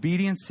achieved through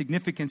obedience.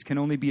 Significance can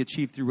only be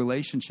achieved through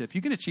relationship.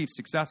 You can achieve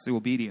success through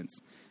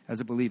obedience as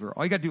a believer.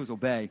 All you got to do is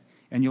obey,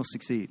 and you'll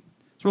succeed.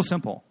 It's real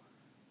simple.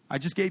 I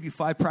just gave you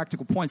 5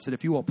 practical points that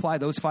if you apply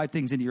those 5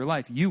 things into your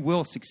life, you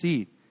will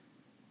succeed.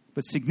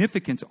 But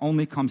significance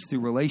only comes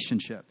through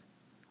relationship.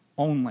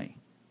 Only.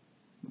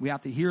 We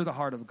have to hear the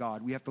heart of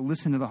God. We have to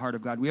listen to the heart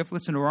of God. We have to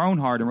listen to our own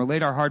heart and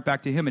relate our heart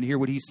back to him and hear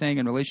what he's saying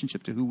in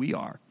relationship to who we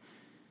are.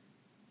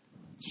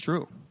 It's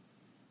true.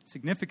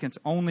 Significance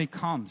only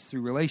comes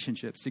through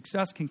relationship.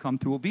 Success can come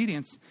through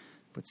obedience,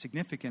 but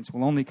significance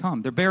will only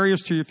come. They're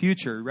barriers to your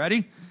future.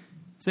 Ready?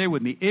 Say it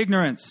with me.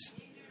 Ignorance.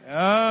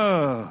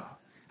 Oh,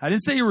 I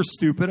didn't say you were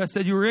stupid. I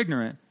said you were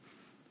ignorant.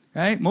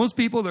 Right? Most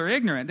people, they're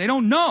ignorant. They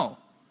don't know.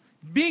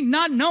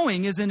 Not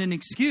knowing isn't an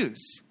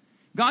excuse.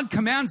 God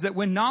commands that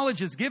when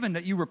knowledge is given,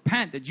 that you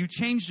repent, that you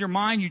change your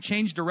mind, you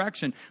change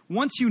direction.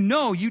 Once you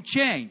know, you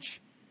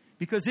change.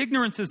 Because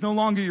ignorance is no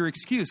longer your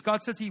excuse.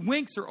 God says he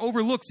winks or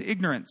overlooks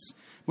ignorance.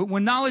 But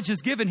when knowledge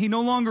is given, he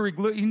no longer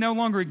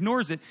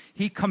ignores it.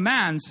 He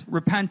commands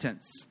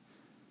repentance.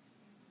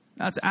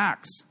 That's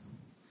Acts.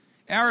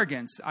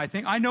 Arrogance.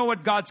 I know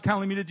what God's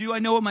telling me to do. I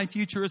know what my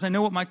future is. I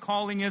know what my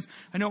calling is.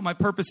 I know what my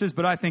purpose is,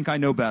 but I think I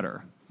know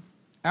better.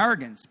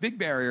 Arrogance, big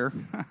barrier.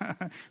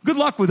 Good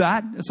luck with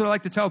that. That's what I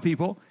like to tell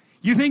people.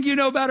 You think you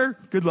know better?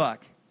 Good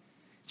luck.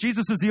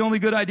 Jesus is the only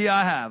good idea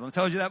I have. I've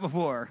told you that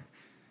before.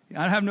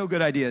 I have no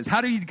good ideas.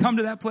 How do you come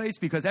to that place?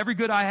 Because every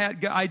good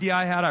idea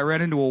I had, I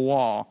ran into a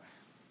wall.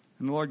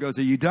 And the Lord goes,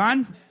 are you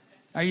done?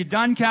 Are you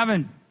done,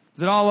 Kevin?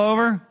 Is it all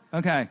over?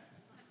 Okay.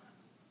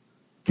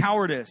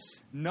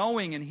 Cowardice,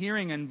 knowing and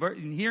hearing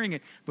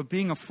it, but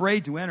being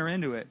afraid to enter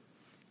into it.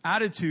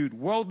 Attitude,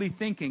 worldly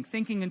thinking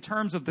in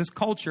terms of this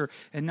culture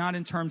and not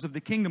in terms of the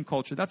kingdom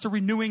culture. That's a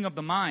renewing of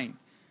the mind.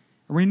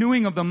 A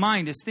renewing of the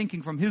mind is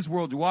thinking from his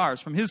world to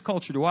ours, from his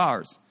culture to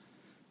ours.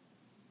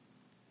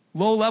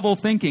 Low-level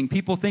thinking.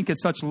 People think at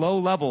such low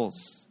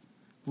levels.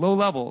 Low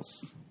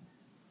levels.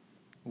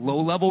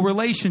 Low-level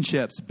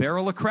relationships.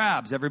 Barrel of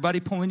crabs. Everybody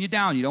pulling you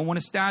down. You don't want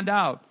to stand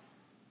out.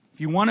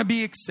 If you want to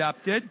be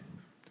accepted,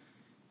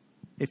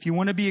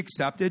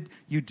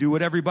 you do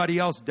what everybody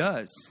else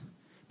does.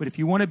 But if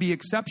you want to be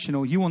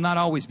exceptional, you will not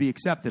always be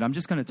accepted. I'm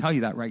just going to tell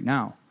you that right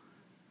now.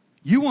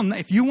 If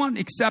you want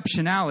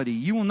exceptionality,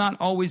 you will not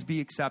always be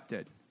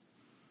accepted.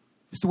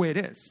 It's the way it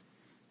is.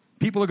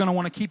 People are going to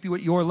want to keep you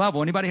at your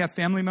level. Anybody have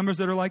family members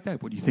that are like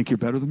that? What, do you think you're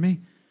better than me?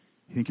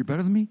 You think you're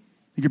better than me?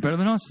 Think you're better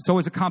than us? It's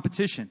always a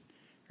competition,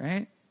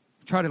 right?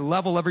 Try to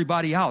level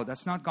everybody out.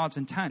 That's not God's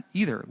intent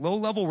either.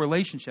 Low-level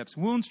relationships,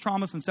 wounds,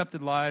 traumas,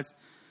 incepted lies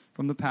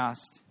from the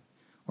past,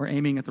 or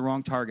aiming at the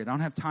wrong target. I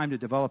don't have time to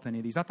develop any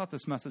of these. I thought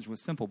this message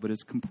was simple, but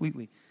it's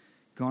completely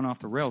gone off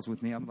the rails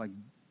with me. I'm like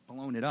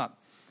blowing it up.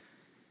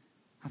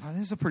 I thought,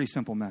 this is a pretty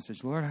simple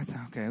message, Lord.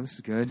 Okay, this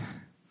is good.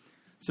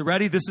 So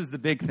ready? This is the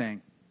big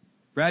thing.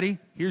 Ready?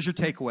 Here's your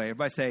takeaway.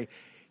 Everybody say,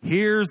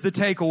 here's the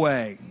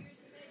takeaway.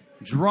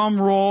 Drum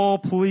roll,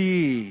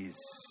 please.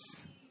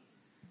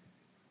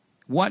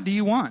 What do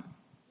you want?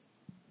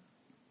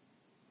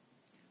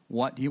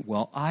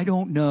 Well, I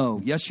don't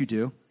know. Yes, you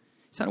do.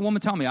 So had a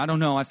woman tell me, I don't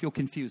know. I feel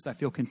confused. I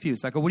go,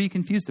 what are you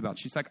confused about?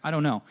 She's like, I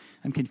don't know.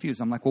 I'm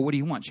confused. I'm like, well, what do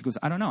you want? She goes,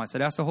 I don't know. I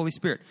said, ask the Holy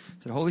Spirit.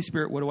 I said, Holy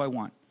Spirit, what do I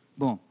want?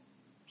 Boom.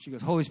 She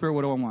goes, Holy Spirit,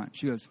 what do I want?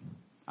 She goes,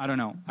 I don't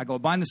know. I go,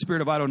 bind the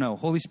spirit of I don't know.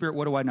 Holy Spirit,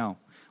 what do I know?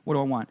 What do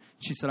I want?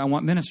 She said, I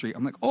want ministry.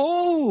 I'm like,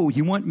 oh,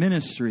 you want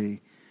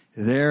ministry.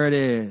 There it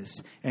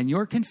is. And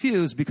you're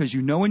confused because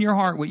you know in your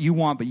heart what you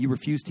want, but you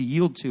refuse to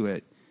yield to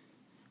it.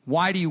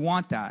 Why do you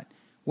want that?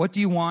 What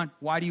do you want?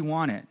 Why do you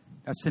want it?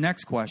 That's the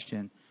next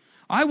question.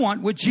 I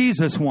want what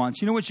Jesus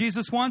wants. You know what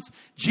Jesus wants?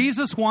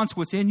 Jesus wants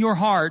what's in your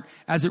heart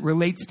as it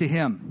relates to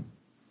him.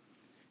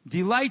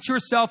 Delight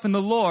yourself in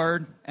the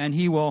Lord, and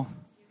he will...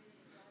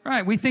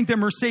 Right, we think that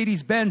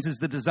Mercedes-Benz is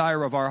the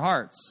desire of our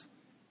hearts.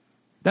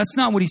 That's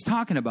not what he's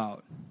talking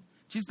about.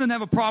 Jesus doesn't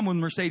have a problem with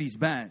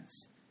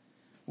Mercedes-Benz.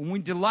 When we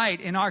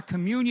delight in our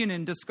communion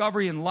and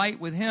discovery and light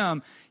with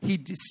him, he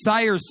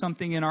desires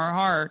something in our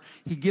heart.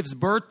 He gives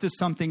birth to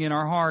something in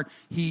our heart.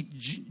 He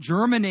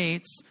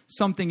germinates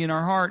something in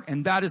our heart,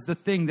 and that is the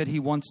thing that he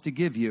wants to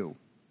give you.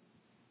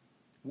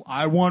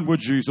 I want what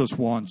Jesus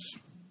wants.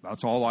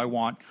 That's all I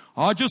want.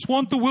 I just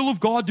want the will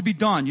of God to be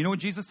done. You know what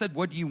Jesus said?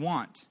 What do you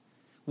want?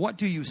 What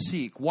do you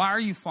seek? Why are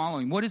you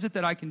following? What is it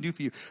that I can do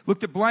for you?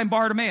 Looked at blind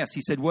Bartimaeus.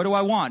 He said, what do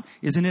I want?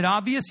 Isn't it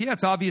obvious? Yeah,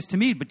 it's obvious to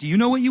me. But do you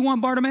know what you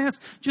want,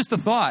 Bartimaeus? Just a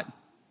thought.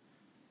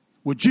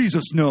 What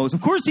Jesus knows. Of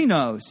course he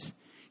knows.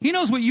 He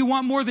knows what you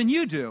want more than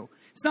you do.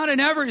 It's not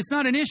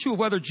an issue of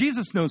whether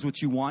Jesus knows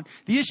what you want.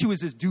 The issue is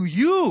do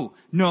you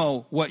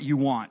know what you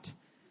want?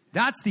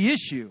 That's the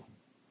issue.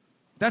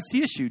 That's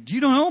the issue. Do you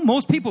know?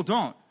 Most people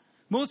don't.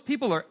 Most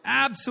people are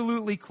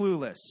absolutely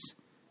clueless.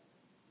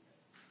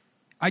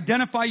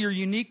 Identify your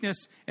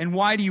uniqueness and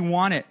why do you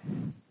want it?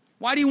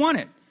 Why do you want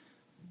it?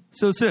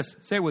 So it's this.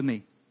 Say it with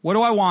me. What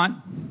do I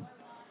want?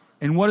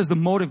 And what is the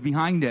motive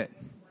behind it?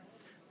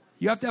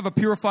 You have to have a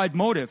purified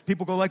motive.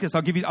 People go like this.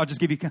 I'll just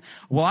give you.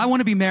 Well, I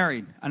want to be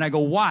married. And I go,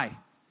 why?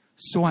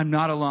 So I'm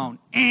not alone.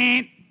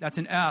 That's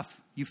an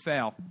F. You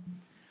fail.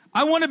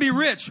 I want to be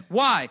rich.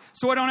 Why?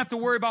 So I don't have to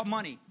worry about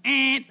money.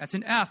 That's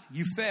an F.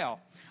 You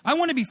fail. I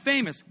want to be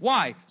famous.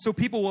 Why? So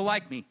people will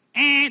like me.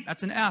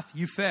 That's an F.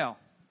 You fail.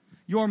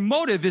 Your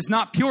motive is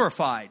not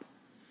purified.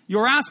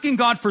 You're asking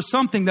God for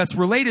something that's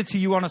related to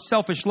you on a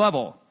selfish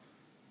level.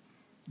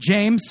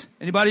 James,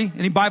 anybody?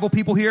 Any Bible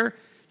people here?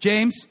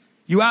 James,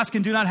 you ask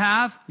and do not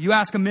have. You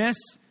ask amiss.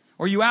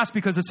 Or you ask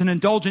because it's an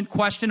indulgent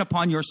question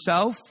upon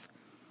yourself.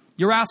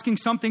 You're asking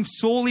something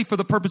solely for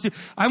the purpose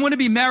of, I want to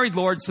be married,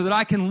 Lord, so that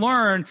I can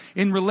learn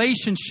in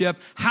relationship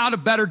how to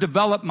better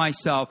develop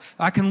myself.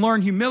 I can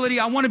learn humility.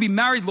 I want to be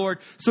married, Lord,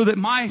 so that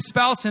my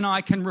spouse and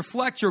I can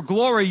reflect your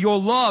glory, your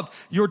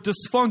love, your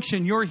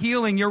dysfunction, your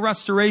healing, your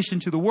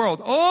restoration to the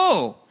world.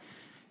 Oh,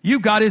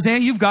 you've got his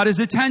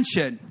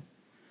attention.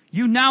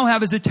 You now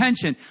have his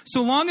attention.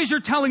 So long as you're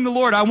telling the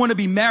Lord, I want to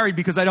be married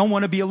because I don't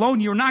want to be alone,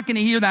 you're not going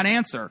to hear that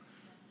answer.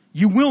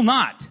 You will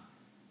not.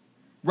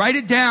 Write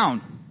it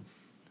down.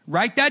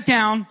 Write that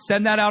down.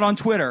 Send that out on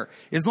Twitter.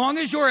 As long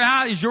as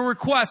your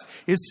request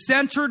is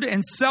centered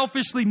and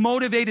selfishly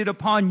motivated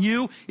upon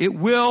you, it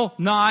will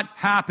not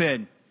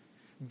happen.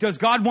 Does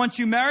God want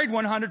you married?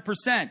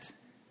 100%.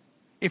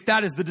 If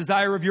that is the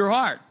desire of your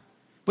heart.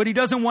 But he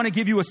doesn't want to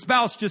give you a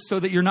spouse just so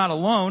that you're not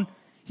alone.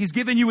 He's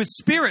given you his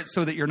spirit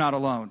so that you're not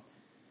alone.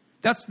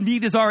 That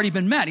need has already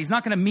been met. He's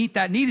not going to meet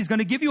that need. He's going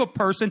to give you a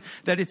person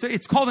that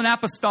it's called an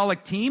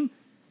apostolic team.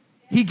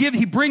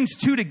 He brings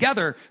two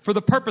together for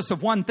the purpose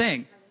of one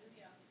thing.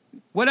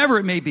 Whatever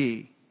it may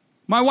be.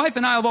 My wife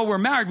and I, although we're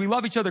married, we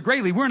love each other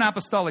greatly. We're an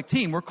apostolic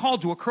team. We're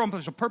called to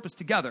accomplish a purpose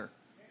together.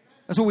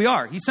 That's what we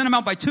are. He sent them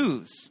out by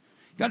twos.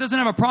 God doesn't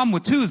have a problem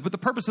with twos, but the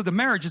purpose of the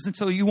marriage isn't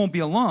so you won't be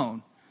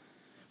alone.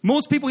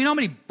 Most people, you know how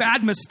many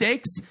bad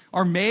mistakes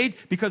are made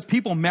because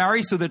people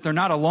marry so that they're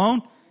not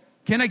alone?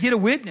 Can I get a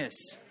witness?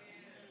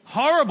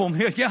 Horrible.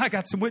 Yeah, I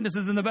got some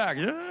witnesses in the back.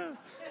 Yeah.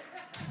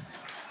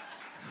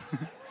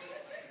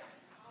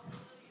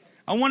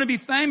 I want to be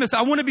famous.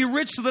 I want to be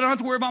rich so that I don't have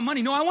to worry about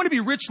money. No, I want to be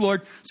rich,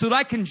 Lord, so that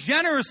I can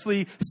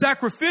generously,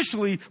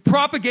 sacrificially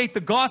propagate the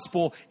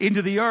gospel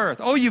into the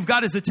earth. Oh, you've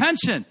got his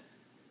attention.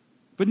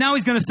 But now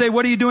he's going to say,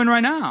 what are you doing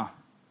right now?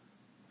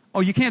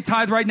 Oh, you can't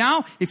tithe right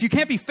now? If you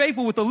can't be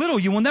faithful with the little,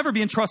 you will never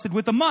be entrusted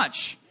with the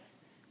much.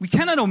 We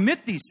cannot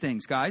omit these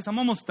things, guys. I'm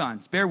almost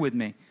done. Bear with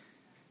me.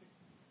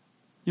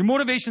 Your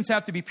motivations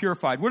have to be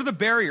purified. What are the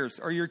barriers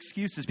or your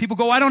excuses? People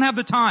go, I don't have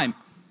the time.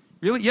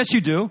 Really? Yes,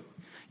 you do.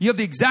 You have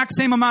the exact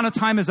same amount of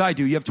time as I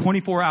do. You have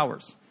 24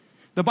 hours.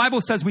 The Bible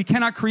says we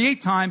cannot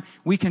create time.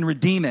 We can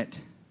redeem it.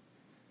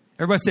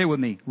 Everybody say it with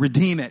me.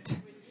 Redeem it.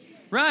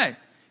 Right.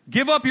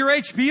 Give up your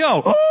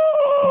HBO.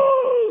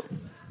 Oh!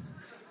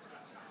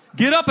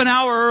 Get up an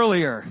hour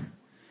earlier.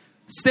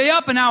 Stay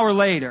up an hour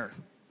later.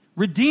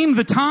 Redeem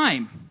the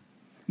time.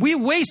 We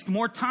waste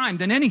more time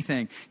than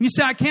anything. You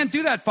say, I can't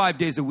do that 5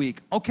 days a week.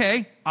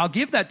 Okay, I'll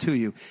give that to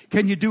you.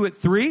 Can you do it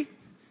 3?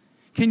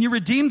 Can you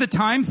redeem the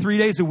time 3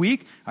 days a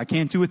week? I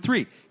can't do it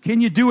 3. Can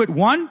you do it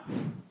 1?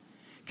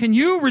 Can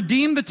you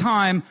redeem the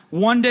time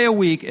 1 day a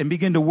week and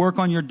begin to work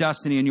on your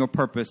destiny and your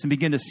purpose and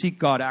begin to seek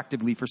God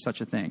actively for such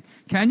a thing?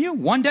 Can you?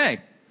 1 day.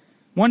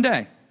 1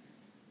 day.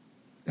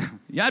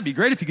 Yeah, it'd be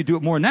great if you could do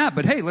it more than that,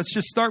 but hey, let's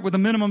just start with a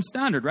minimum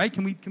standard, right?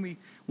 Can we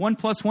 1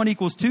 + 1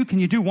 = 2? Can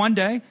you do 1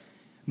 day?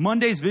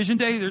 Monday's Vision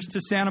Day. There's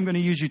Tisan. I'm going to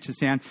use you,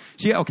 Tisan.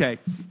 Okay.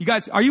 You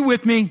guys, are you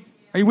with me?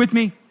 Are you with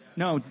me?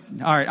 No.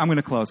 All right, I'm going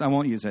to close. I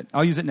won't use it.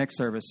 I'll use it next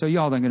service. So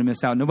y'all aren't going to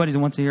miss out. Nobody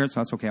wants to hear it,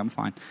 so that's okay. I'm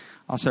fine.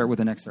 I'll share it with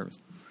the next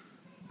service.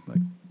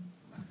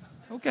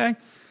 Okay.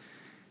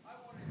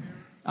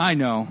 I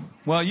know.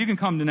 Well, you can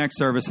come to next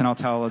service, and I'll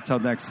tell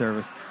next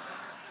service.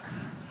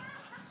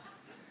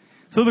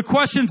 So the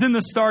questions in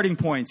the starting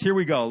points. Here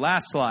we go.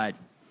 Last slide.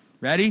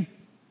 Ready?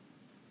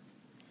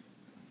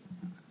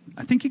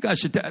 I think you guys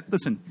should,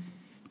 listen,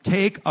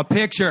 take a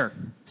picture.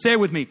 Say it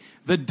with me.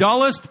 The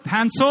dullest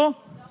pencil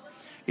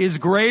is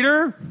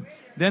greater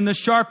than the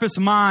sharpest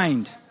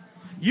mind.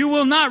 You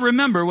will not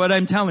remember what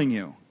I'm telling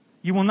you.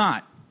 You will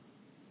not.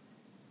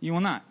 You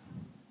will not.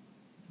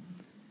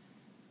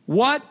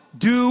 What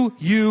do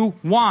you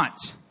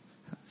want?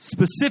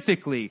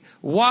 Specifically,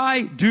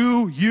 why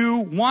do you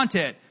want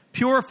it?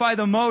 Purify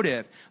the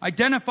motive.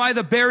 Identify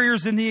the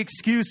barriers and the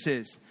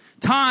excuses.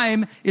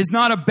 Time is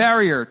not a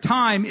barrier.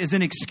 Time is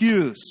an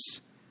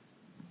excuse.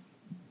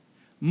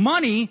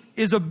 Money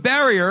is a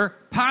barrier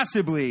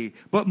possibly,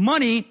 but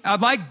money,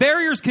 like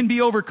barriers, can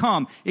be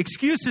overcome.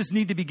 Excuses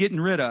need to be getting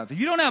rid of. If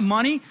you don't have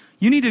money,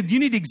 you need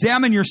to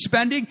examine your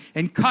spending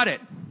and cut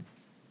it.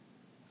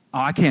 Oh,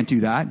 I can't do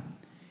that.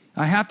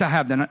 I have to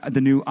have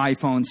the new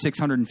iPhone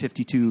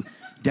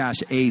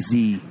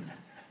 652-AZ.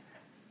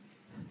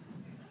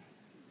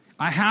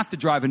 I have to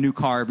drive a new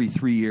car every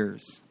 3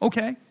 years.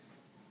 Okay.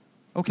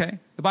 The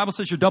Bible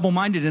says you're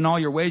double-minded in all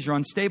your ways. You're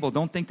unstable.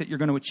 Don't think that you're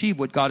going to achieve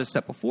what God has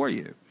set before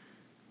you.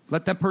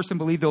 Let that person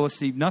believe they'll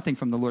receive nothing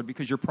from the Lord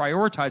because you're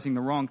prioritizing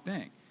the wrong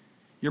thing.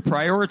 You're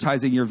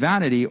prioritizing your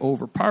vanity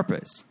over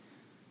purpose.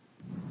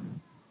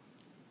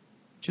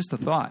 Just a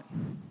thought.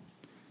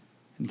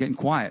 And getting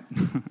quiet.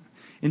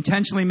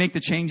 Intentionally make the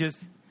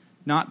changes,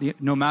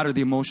 no matter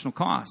the emotional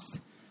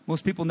cost.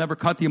 Most people never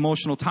cut the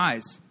emotional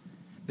ties.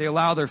 They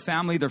allow their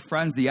family, their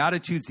friends, the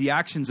attitudes, the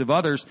actions of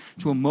others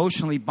to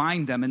emotionally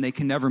bind them, and they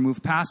can never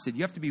move past it.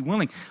 You have to be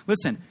willing.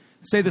 Listen,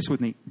 say this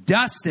with me.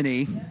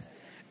 Destiny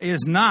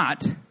is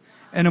not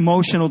an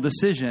emotional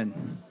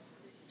decision.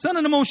 It's not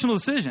an emotional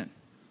decision.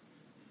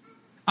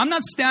 I'm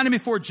not standing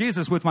before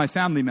Jesus with my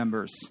family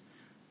members.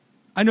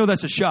 I know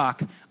that's a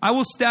shock. I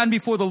will stand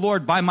before the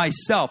Lord by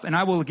myself, and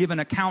I will give an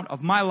account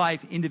of my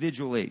life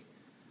individually.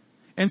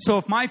 And so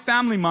if my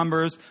family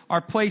members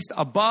are placed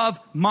above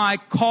my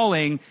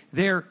calling,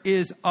 there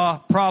is a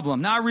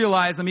problem. Now I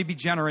realize, let me be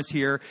generous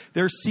here,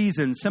 there's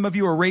seasons. Some of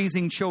you are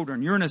raising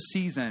children. You're in a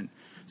season.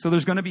 So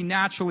there's going to be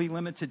naturally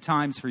limited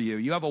times for you.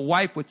 You have a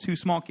wife with 2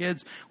 small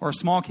kids or a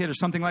small kid or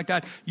something like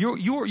that.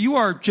 You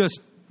are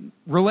just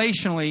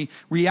relationally,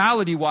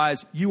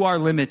 reality-wise, you are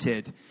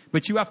limited.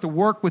 But you have to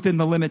work within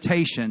the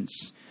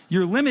limitations.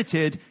 You're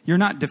limited. You're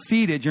not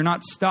defeated. You're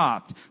not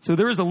stopped. So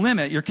there is a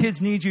limit. Your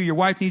kids need you. Your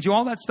wife needs you.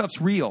 All that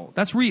stuff's real.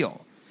 That's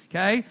real.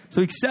 Okay?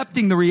 So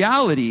accepting the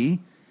reality,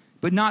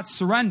 but not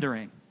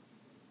surrendering.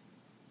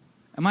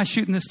 Am I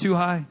shooting this too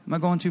high? Am I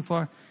going too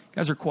far? You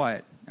guys are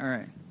quiet. All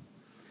right.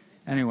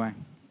 Anyway.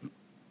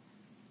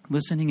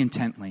 Listening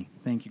intently.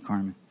 Thank you,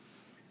 Carmen.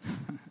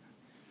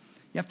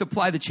 You have to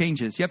apply the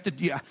changes. You have to...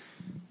 Yeah.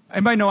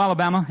 Anybody know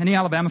Alabama? Any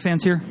Alabama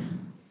fans here?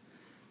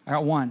 I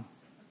got one.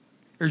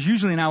 There's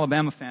usually an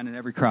Alabama fan in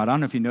every crowd. I don't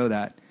know if you know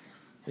that.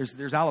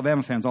 There's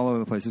Alabama fans all over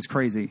the place. It's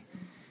crazy.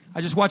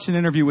 I just watched an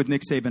interview with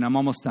Nick Saban. I'm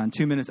almost done.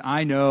 2 minutes.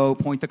 I know.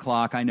 Point the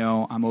clock. I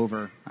know. I'm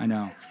over. I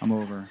know. I'm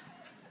over.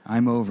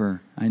 I'm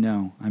over. I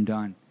know. I'm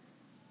done.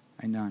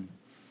 I'm done.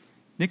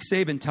 Nick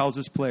Saban tells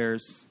his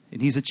players, and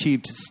he's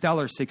achieved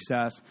stellar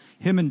success,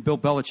 him and Bill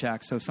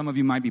Belichick. So some of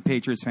you might be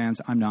Patriots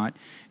fans. I'm not.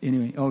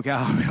 Anyway, oh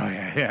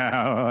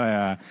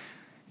yeah.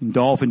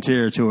 Dolphin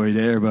territory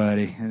there,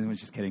 buddy. I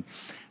was just kidding.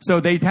 So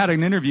they had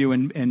an interview,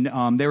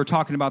 and they were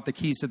talking about the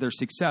keys to their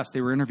success.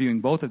 They were interviewing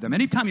both of them.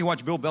 Anytime you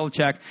watch Bill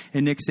Belichick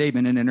and Nick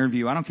Saban in an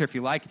interview, I don't care if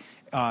you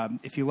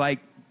like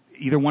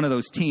either one of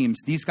those teams,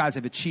 these guys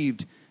have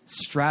achieved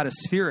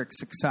stratospheric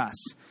success.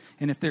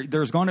 And if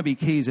there's going to be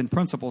keys and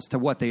principles to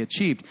what they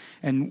achieved.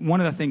 And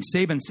one of the things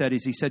Saban said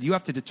is, he said, you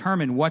have to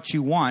determine what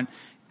you want,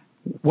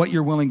 what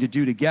you're willing to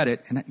do to get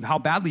it, and how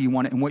badly you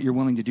want it, and what you're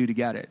willing to do to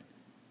get it.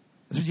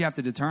 That's what you have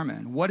to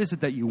determine. What is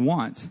it that you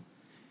want?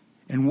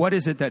 And what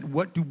is it that,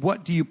 what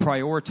do you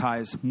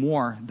prioritize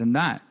more than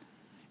that?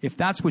 If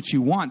that's what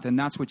you want, then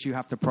that's what you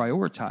have to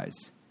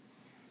prioritize.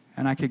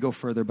 And I could go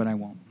further, but I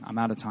won't. I'm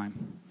out of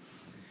time.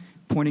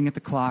 Pointing at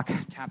the clock,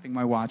 tapping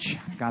my watch.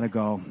 Gotta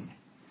go.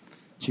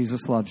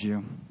 Jesus loves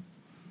you.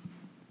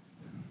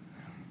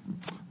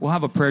 We'll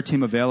have a prayer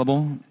team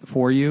available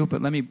for you,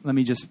 but let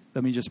me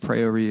just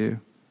pray over you.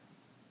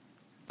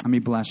 Let me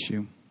bless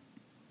you.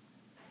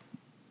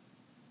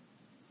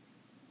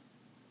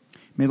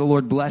 May the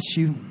Lord bless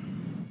you.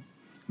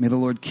 May the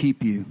Lord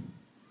keep you.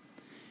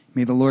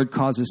 May the Lord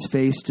cause his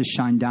face to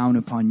shine down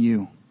upon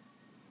you.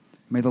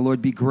 May the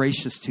Lord be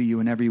gracious to you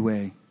in every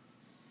way.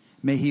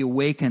 May he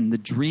awaken the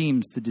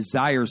dreams, the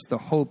desires, the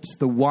hopes,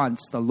 the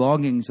wants, the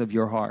longings of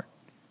your heart.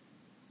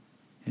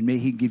 And may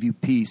he give you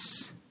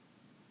peace,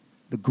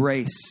 the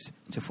grace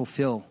to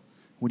fulfill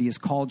what he has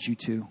called you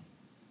to.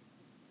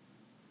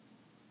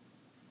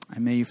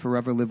 And may you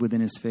forever live within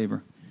his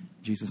favor.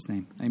 In Jesus'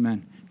 name,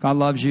 amen. God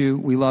loves you.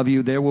 We love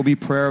you. There will be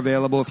prayer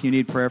available if you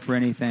need prayer for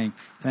anything.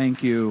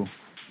 Thank you.